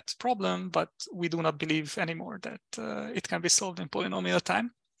reduction to that problem, but we do not believe anymore that it can be solved in polynomial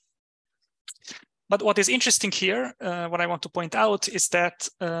time. But what is interesting here, what I want to point out, is that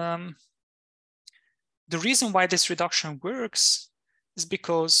the reason why this reduction works is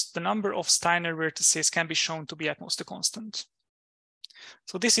because the number of Steiner vertices can be shown to be at most a constant.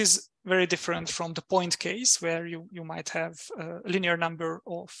 So this is very different from the point case, where you might have a linear number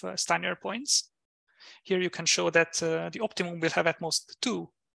of Steiner points. Here you can show that the optimum will have at most 2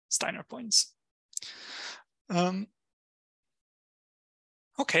 Steiner points.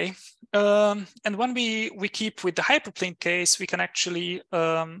 Okay, and when we keep with the hyperplane case, we can actually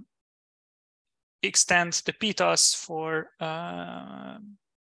extend the p-TOS for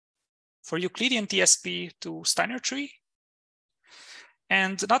Euclidean TSP to Steiner tree.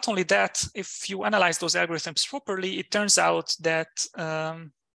 And not only that, if you analyze those algorithms properly, it turns out that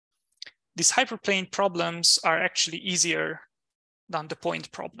these hyperplane problems are actually easier than the point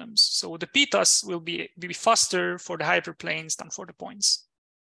problems. So the p-TOS will be faster for the hyperplanes than for the points.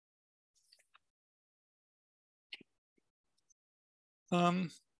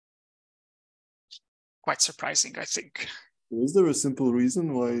 Quite surprising, I think. Is there a simple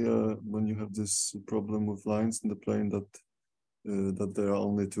reason why when you have this problem with lines in the plane that there are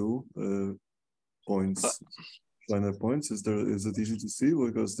only 2 points, Steiner points? Is it easy to see?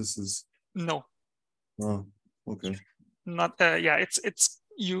 Because this is no. Oh, okay. Not yeah. It's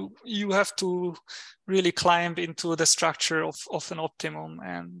you have to really climb into the structure of an optimum,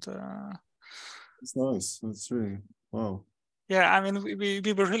 and it's nice. It's really wow. Yeah, I mean,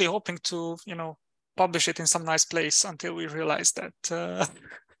 we were really hoping to, you know, publish it in some nice place until we realized that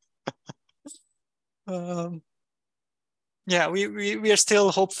yeah, we are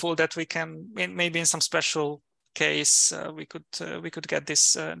still hopeful that we can, maybe in some special case, we could get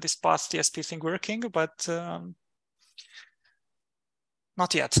this this path TSP thing working, but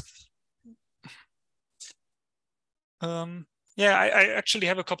not yet. Yeah, I actually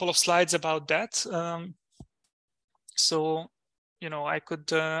have a couple of slides about that. So, you know, I could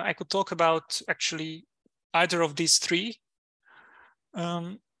talk about actually either of these 3.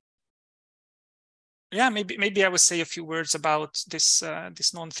 Yeah, maybe I would say a few words about this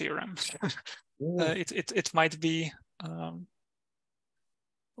this non-theorem. It might be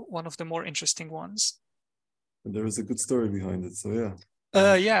one of the more interesting ones. And there is a good story behind it, so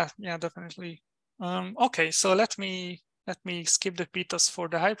yeah. Yeah, definitely. Okay, so let me skip the p-TOS for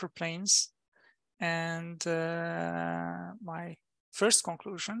the hyperplanes, and my first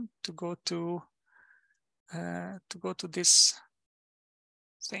conclusion to go to to go to this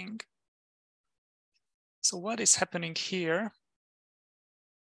thing. So what is happening here?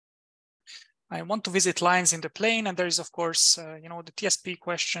 I want to visit lines in the plane, and there is, of course, you know, the TSP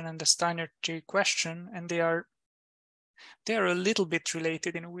question and the Steiner tree question, and they are a little bit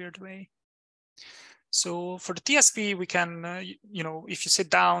related in a weird way. So for the TSP, we can, you know, if you sit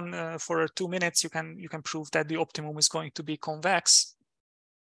down for 2 minutes, you can prove that the optimum is going to be convex.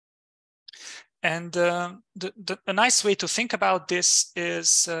 And a nice way to think about this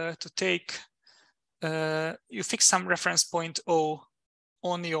is to take, you fix some reference point O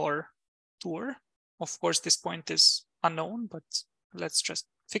on your tour. Of course, this point is unknown, but let's just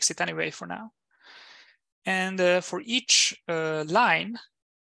fix it anyway for now. And for each line,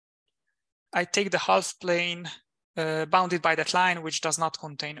 I take the half plane bounded by that line, which does not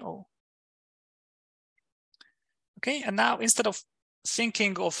contain O. Okay, and now instead of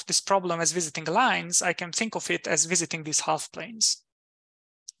thinking of this problem as visiting lines, I can think of it as visiting these half planes.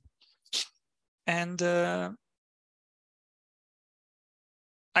 And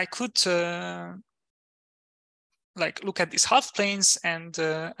I could like look at these half planes and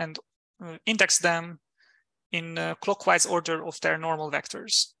index them in clockwise order of their normal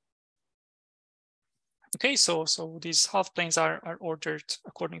vectors. Okay, so these half planes are ordered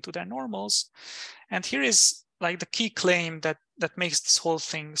according to their normals, and here is like the key claim that makes this whole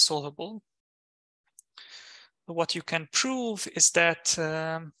thing solvable. What you can prove is that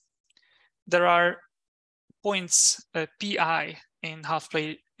there are points pi in half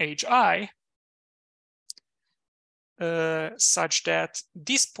plane hi such that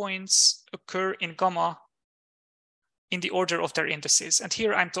these points occur in gamma in the order of their indices. And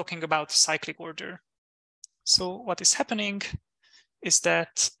here I'm talking about cyclic order. So what is happening is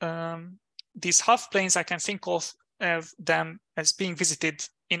that these half planes, I can think of them as being visited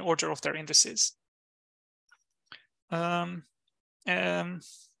in order of their indices. Okay,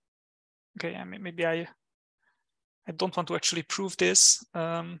 maybe I don't want to actually prove this.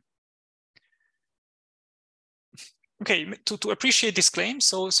 Okay, to appreciate this claim,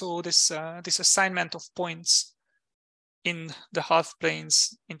 so this assignment of points in the half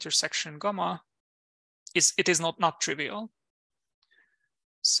planes intersection gamma is not trivial.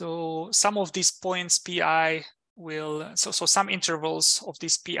 So some of these points pi will so some intervals of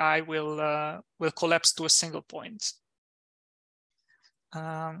this pi will collapse to a single point.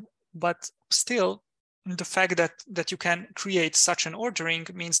 But still, the fact that you can create such an ordering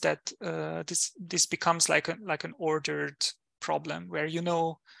means that this becomes like an ordered problem where you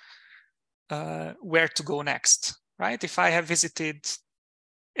know where to go next, right? If I have visited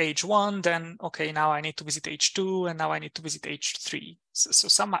H1, then okay, now I need to visit H2, and now I need to visit H3. So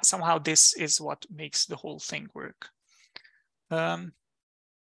somehow this is what makes the whole thing work.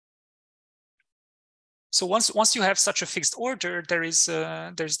 So once you have such a fixed order, there's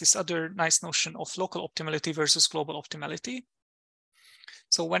this other nice notion of local optimality versus global optimality.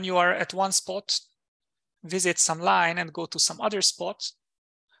 So when you are at one spot, visit some line and go to some other spot,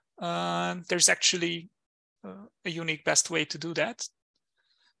 there's actually a unique best way to do that,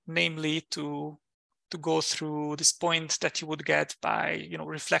 namely to go through this point that you would get by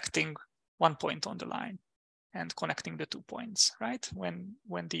reflecting one point on the line and connecting the 2 points, right? When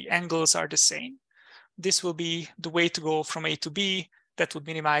the angles are the same. This will be the way to go from A to B that would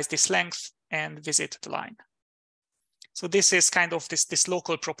minimize this length and visit the line. So this is kind of this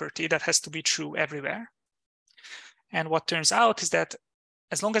local property that has to be true everywhere. And what turns out is that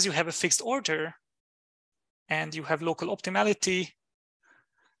as long as you have a fixed order and you have local optimality,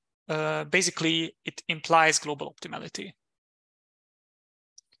 basically it implies global optimality.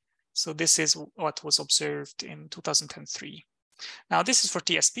 So this is what was observed in 2003. Now this is for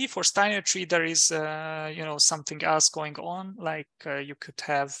TSP. For Steiner tree, there is something else going on. Like you could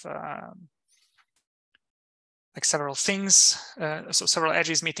have like several things, so several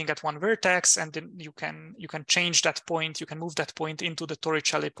edges meeting at one vertex, and then you can change that point. You can move that point into the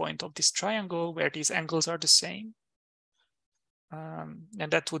Torricelli point of this triangle where these angles are the same, and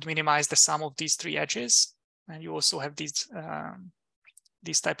that would minimize the sum of these 3 edges. And you also have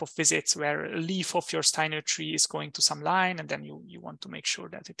these type of visits where a leaf of your Steiner tree is going to some line, and then you want to make sure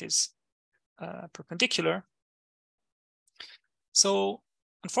that it is perpendicular. So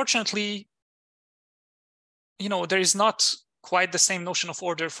unfortunately, there is not quite the same notion of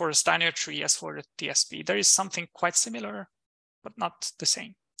order for a Steiner tree as for a TSP. There is something quite similar, but not the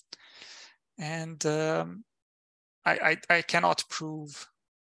same. And I cannot prove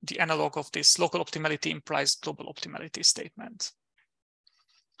the analog of this local optimality implies global optimality statement.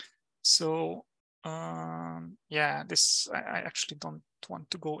 So yeah, this I actually don't want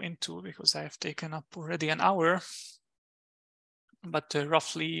to go into because I have taken up already an hour. But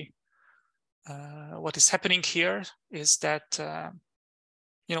roughly, what is happening here is that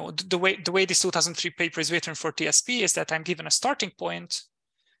you know, the way this 2003 paper is written for TSP is that I'm given a starting point,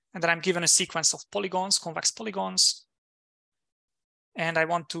 and then I'm given a sequence of polygons, convex polygons, and I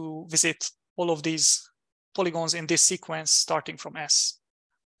want to visit all of these polygons in this sequence starting from S.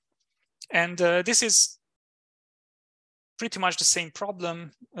 And this is pretty much the same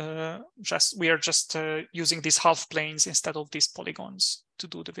problem. We are just using these half planes instead of these polygons to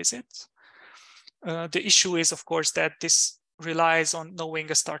do the visit. The issue is, of course, that this relies on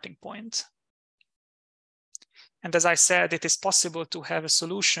knowing a starting point. And as I said, it is possible to have a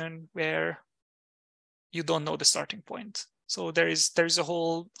solution where you don't know the starting point. So there is a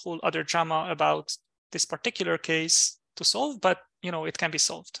whole other drama about this particular case to solve, but you know, it can be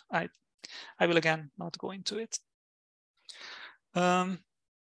solved. I will again not go into it.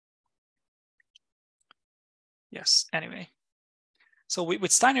 Yes. Anyway, so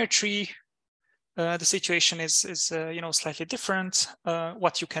with Steiner tree, the situation is you know, slightly different.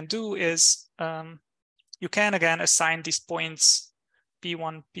 What you can do is you can again assign these points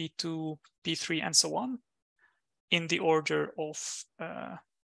P1, P2, P3, and so on in the order of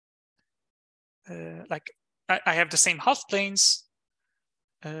like I have the same half planes.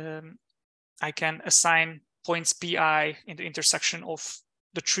 I can assign points Pi in the intersection of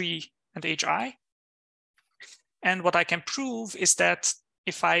the tree and HI. And what I can prove is that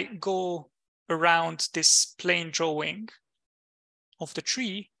if I go around this plane drawing of the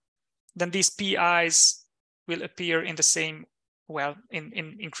tree, then these Pi's will appear in the same, well, in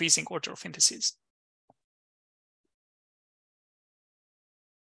increasing order of indices.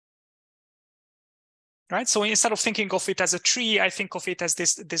 Right, so instead of thinking of it as a tree, I think of it as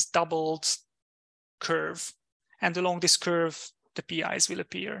this doubled curve. And along this curve, the Pi's will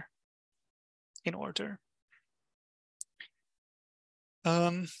appear in order.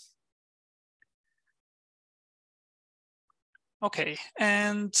 Okay,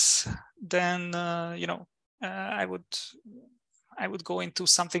 and then you know, I would go into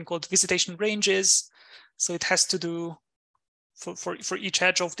something called visitation ranges. So it has to do for each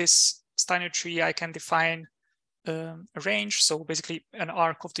edge of this Steiner tree, I can define a range. So basically an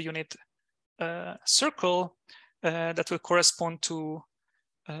arc of the unit circle that will correspond to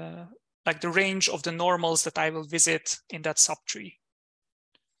like the range of the normals that I will visit in that subtree.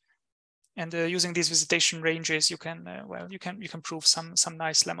 And using these visitation ranges, you can well, you can prove some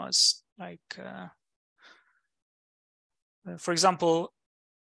nice lemmas. Like for example,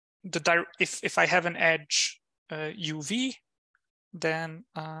 if I have an edge UV, then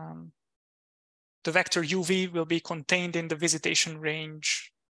the vector UV will be contained in the visitation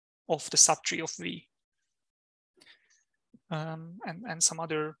range of the subtree of V. And some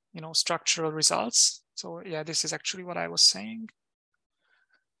other, you know, structural results. So yeah, this is actually what I was saying.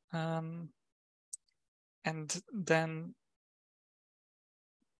 And then,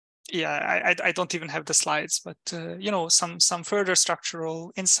 yeah, I don't even have the slides, but you know, some further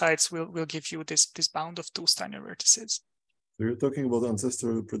structural insights will give you this bound of two Steiner vertices. So you're talking about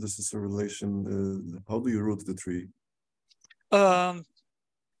ancestor predecessor relation. How do you root the tree?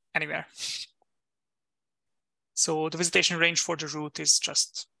 Anywhere. So the visitation range for the root is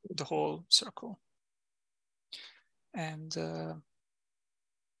just the whole circle. And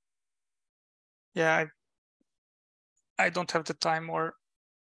yeah, I don't have the time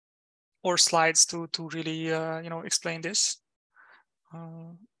or slides to really you know, explain this.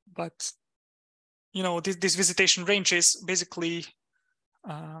 But you know, these visitation ranges basically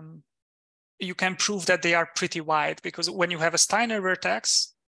you can prove that they are pretty wide, because when you have a Steiner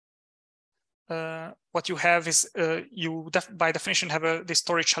vertex, what you have is you by definition have this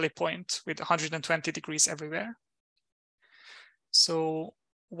Torricelli point with 120 degrees everywhere. So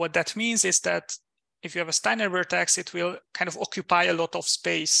what that means is that if you have a Steiner vertex, it will kind of occupy a lot of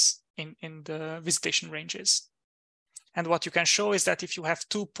space in the visitation ranges. And what you can show is that if you have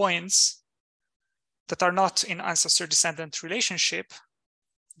 2 points that are not in ancestor-descendant relationship,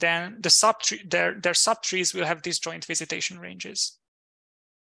 then the subtree, their subtrees will have disjoint visitation ranges.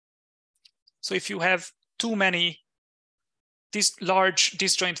 So if you have too many these large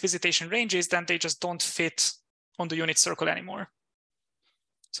disjoint visitation ranges, then they just don't fit on the unit circle anymore.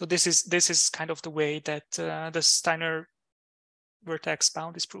 So this is kind of the way that the Steiner vertex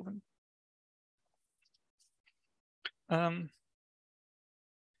bound is proven.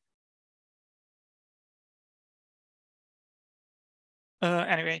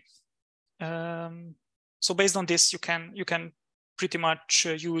 Anyway, so based on this, you can pretty much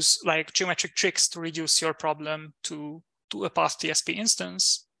use like geometric tricks to reduce your problem to a path TSP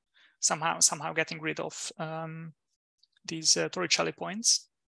instance, somehow getting rid of these Torricelli points.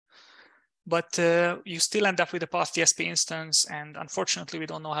 But you still end up with a path TSP instance, and unfortunately, we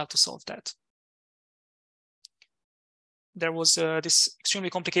don't know how to solve that. There was this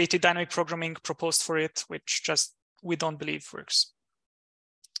extremely complicated dynamic programming proposed for it, which just we don't believe works.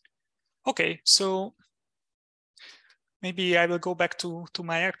 Okay, so maybe I will go back to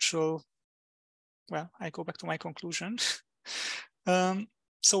my actual, well, I go back to my conclusion.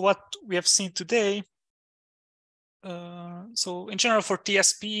 So what we have seen today, so in general for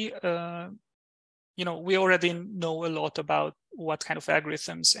TSP, you know, we already know a lot about what kind of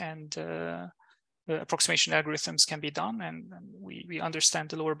algorithms and approximation algorithms can be done, and we understand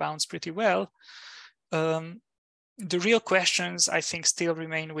the lower bounds pretty well. The real questions, I think, still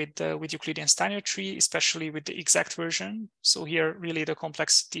remain with Euclidean Steiner tree, especially with the exact version. So here, really, the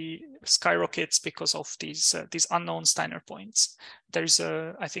complexity skyrockets because of these unknown Steiner points. There's,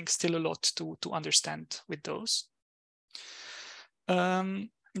 I think, still a lot to understand with those.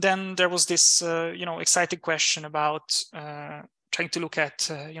 Then there was this, you know, exciting question about trying to look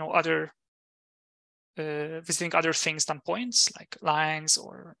at, you know, other visiting other things than points, like lines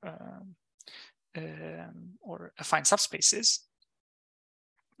or affine subspaces.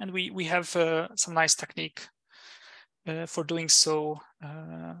 And we have some nice technique for doing so,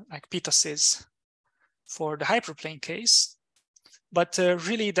 like PETASys for the hyperplane case. But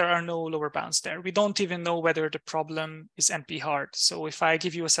really, there are no lower bounds there. We don't even know whether the problem is NP hard. So if I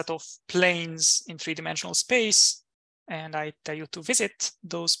give you a set of planes in three-dimensional space, and I tell you to visit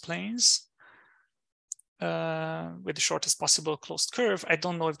those planes with the shortest possible closed curve, I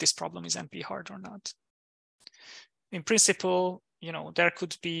don't know if this problem is NP hard or not. In principle, you know, there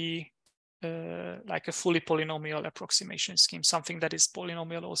could be like a fully polynomial approximation scheme, something that is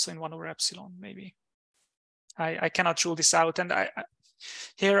polynomial also in 1/epsilon, maybe. I cannot rule this out. And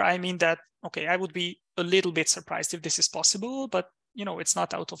here I mean that, okay, I would be a little bit surprised if this is possible, but you know, it's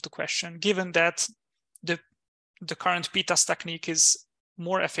not out of the question, given that the current PETAS technique is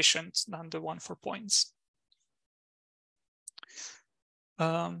more efficient than the one for points.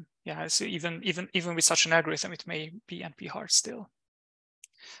 Yeah, so even with such an algorithm, it may be NP hard still.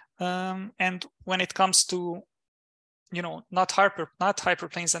 And when it comes to, you know, not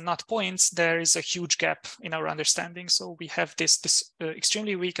hyperplanes and not points, there is a huge gap in our understanding. So we have this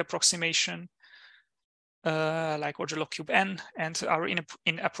extremely weak approximation, like order log cube n, and our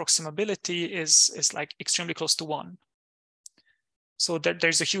inapproximability is like extremely close to 1. So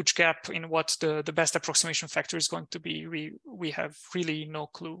there's a huge gap in what the best approximation factor is going to be. We have really no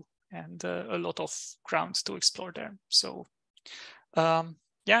clue, and a lot of ground to explore there. So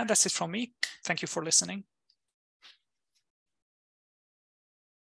yeah, that's it from me. Thank you for listening.